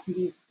you. I can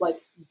be like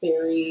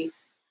very,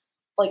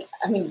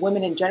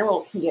 women in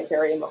general can get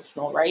very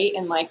emotional, right?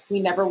 And like, we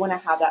never want to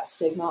have that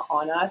stigma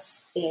on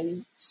us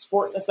in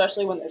sports,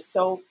 especially when there's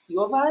so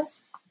few of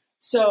us.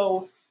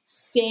 So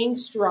staying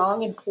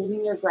strong and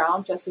holding your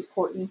ground, just as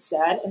Courtney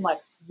said, and like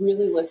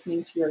really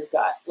listening to your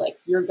gut. Like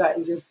your gut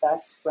is your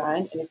best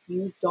friend. And if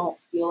you don't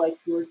feel like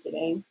you're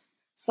getting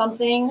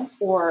something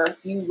or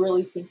you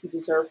really think you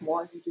deserve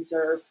more, you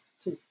deserve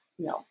to,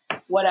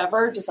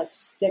 whatever, just like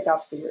stick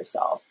up for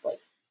yourself. Like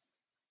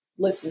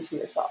listen to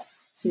yourself.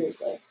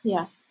 Seriously.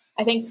 Yeah.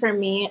 I think for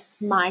me,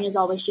 mine has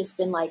always just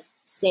been like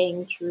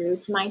staying true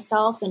to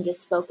myself and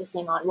just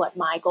focusing on what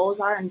my goals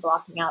are and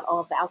blocking out all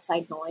of the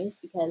outside noise,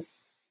 because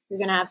you're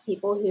going to have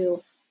people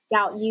who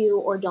doubt you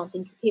or don't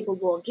think you're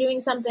capable of doing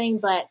something.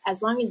 But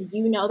as long as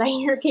you know that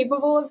you're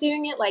capable of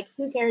doing it, like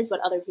who cares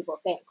what other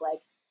people think? Like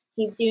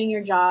keep doing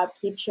your job,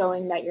 keep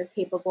showing that you're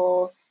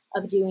capable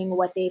of doing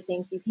what they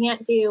think you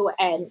can't do.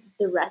 And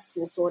the rest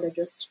will sort of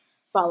just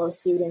follow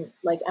suit. And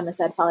like Emma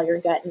said, follow your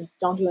gut and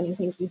don't do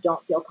anything you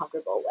don't feel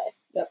comfortable with.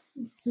 Yep.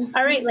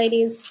 All right,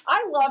 ladies.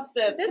 I loved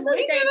this. This Can was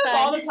we do great this fun.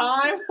 all the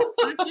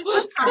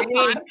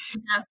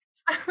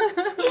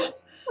time?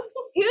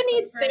 Who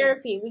needs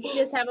therapy? We can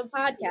just have a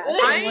podcast.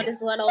 Right? And we'll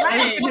just let I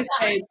was gonna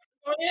say,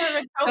 We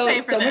have a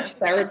copay for so this. much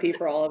therapy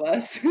for all of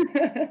us.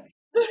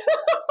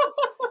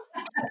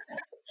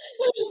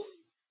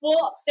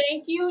 Well,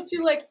 thank you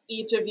to like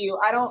each of you.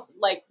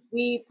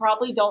 We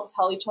probably don't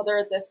tell each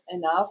other this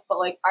enough, but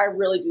like I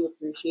really do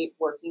appreciate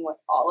working with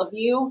all of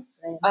you.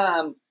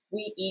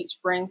 We each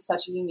bring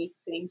such a unique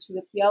thing to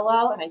the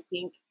PLL, and I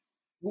think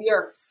we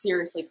are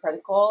seriously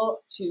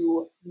critical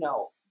to,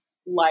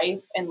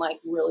 life and like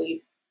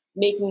really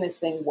making this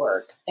thing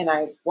work. And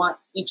I want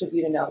each of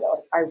you to know that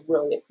like, I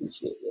really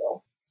appreciate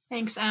you.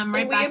 Thanks, right And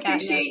we back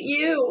appreciate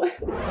you.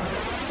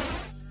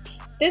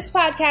 This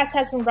podcast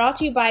has been brought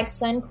to you by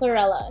Sun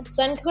Chlorella.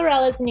 Sun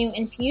Chlorella's new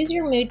Infuse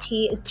Your Mood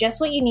tea is just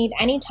what you need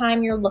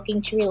anytime you're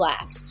looking to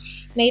relax.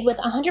 Made with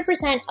 100%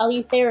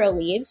 Eleuthero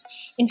leaves,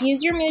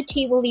 Infuse Your Mood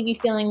tea will leave you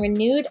feeling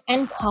renewed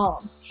and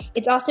calm.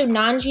 It's also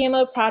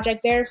non-GMO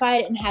project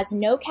verified and has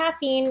no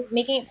caffeine,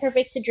 making it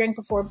perfect to drink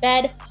before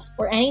bed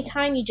or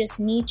anytime you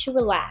just need to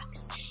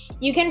relax.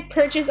 You can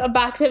purchase a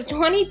box of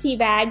 20 tea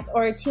bags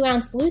or a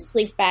 2-ounce loose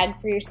leaf bag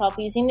for yourself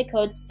using the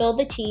code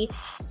SPILLTHETEA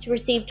to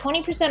receive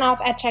 20%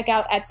 off at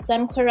checkout at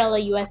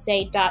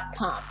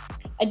sunchlorellausa.com.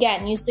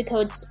 Again, use the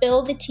code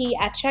SPILLTHETEA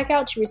at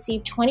checkout to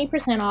receive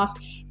 20% off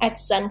at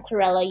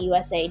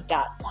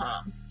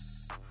sunchlorellausa.com.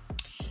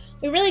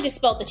 We really just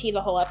spilled the tea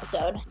the whole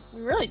episode.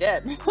 We really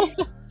did.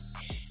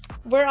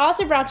 We're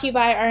also brought to you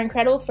by our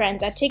incredible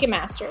friends at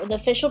Ticketmaster, the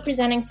official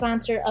presenting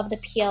sponsor of the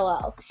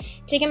PLL.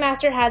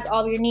 Ticketmaster has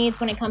all of your needs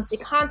when it comes to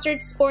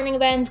concerts, sporting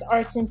events,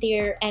 arts and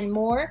theater, and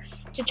more.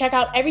 To check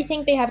out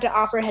everything they have to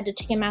offer, head to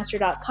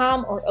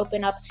Ticketmaster.com or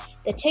open up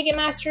the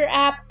Ticketmaster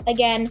app.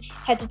 Again,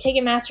 head to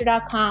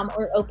Ticketmaster.com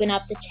or open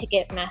up the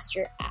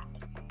Ticketmaster app.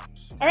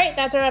 All right,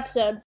 that's our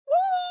episode.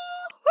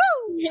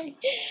 Woo!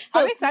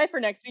 I'm excited for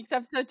next week's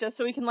episode just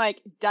so we can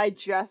like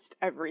digest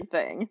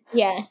everything.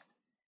 Yeah.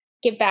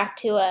 Get back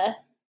to and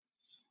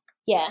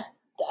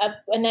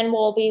then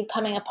we'll be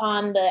coming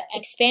upon the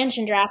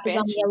expansion draft is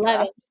on the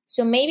 11th.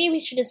 So maybe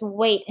we should just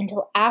wait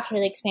until after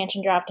the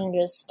expansion draft and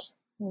just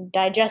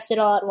digest it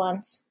all at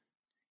once.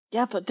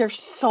 Yeah, but there's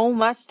so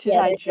much to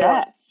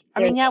digest.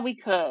 I mean, we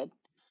could.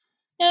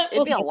 Yeah,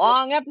 it'd be a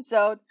long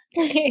episode.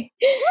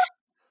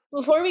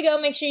 Before we go,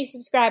 make sure you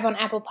subscribe on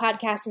Apple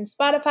Podcasts and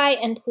Spotify,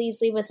 and please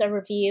leave us a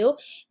review.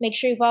 Make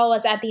sure you follow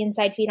us at The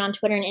Inside Feed on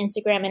Twitter and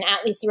Instagram, and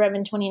at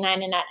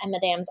LisaRedmond29 and at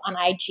EmmaDams on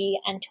IG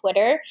and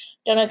Twitter.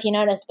 Don't know if you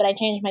noticed, but I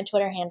changed my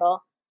Twitter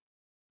handle.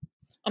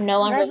 I'm no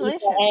longer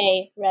Lisa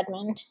A.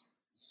 Redmond.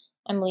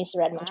 I'm Lisa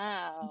Redmond.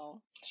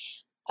 Wow.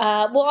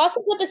 We'll also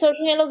put the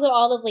social handles of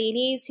all the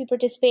ladies who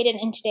participated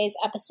in today's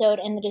episode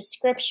in the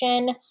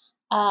description.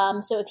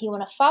 So if you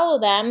want to follow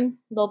them,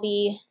 they'll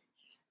be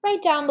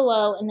right down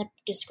below in the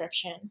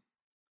description.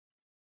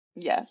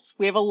 Yes,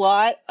 we have a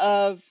lot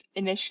of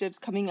initiatives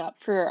coming up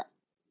for,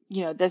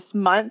 this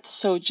month,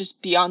 so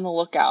just be on the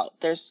lookout.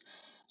 There's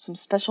some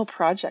special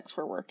projects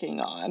we're working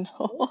on.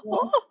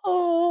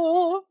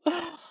 Woo!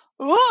 Woo!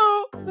 All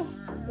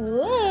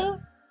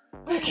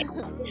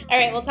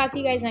right, we'll talk to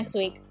you guys next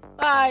week.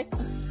 Bye.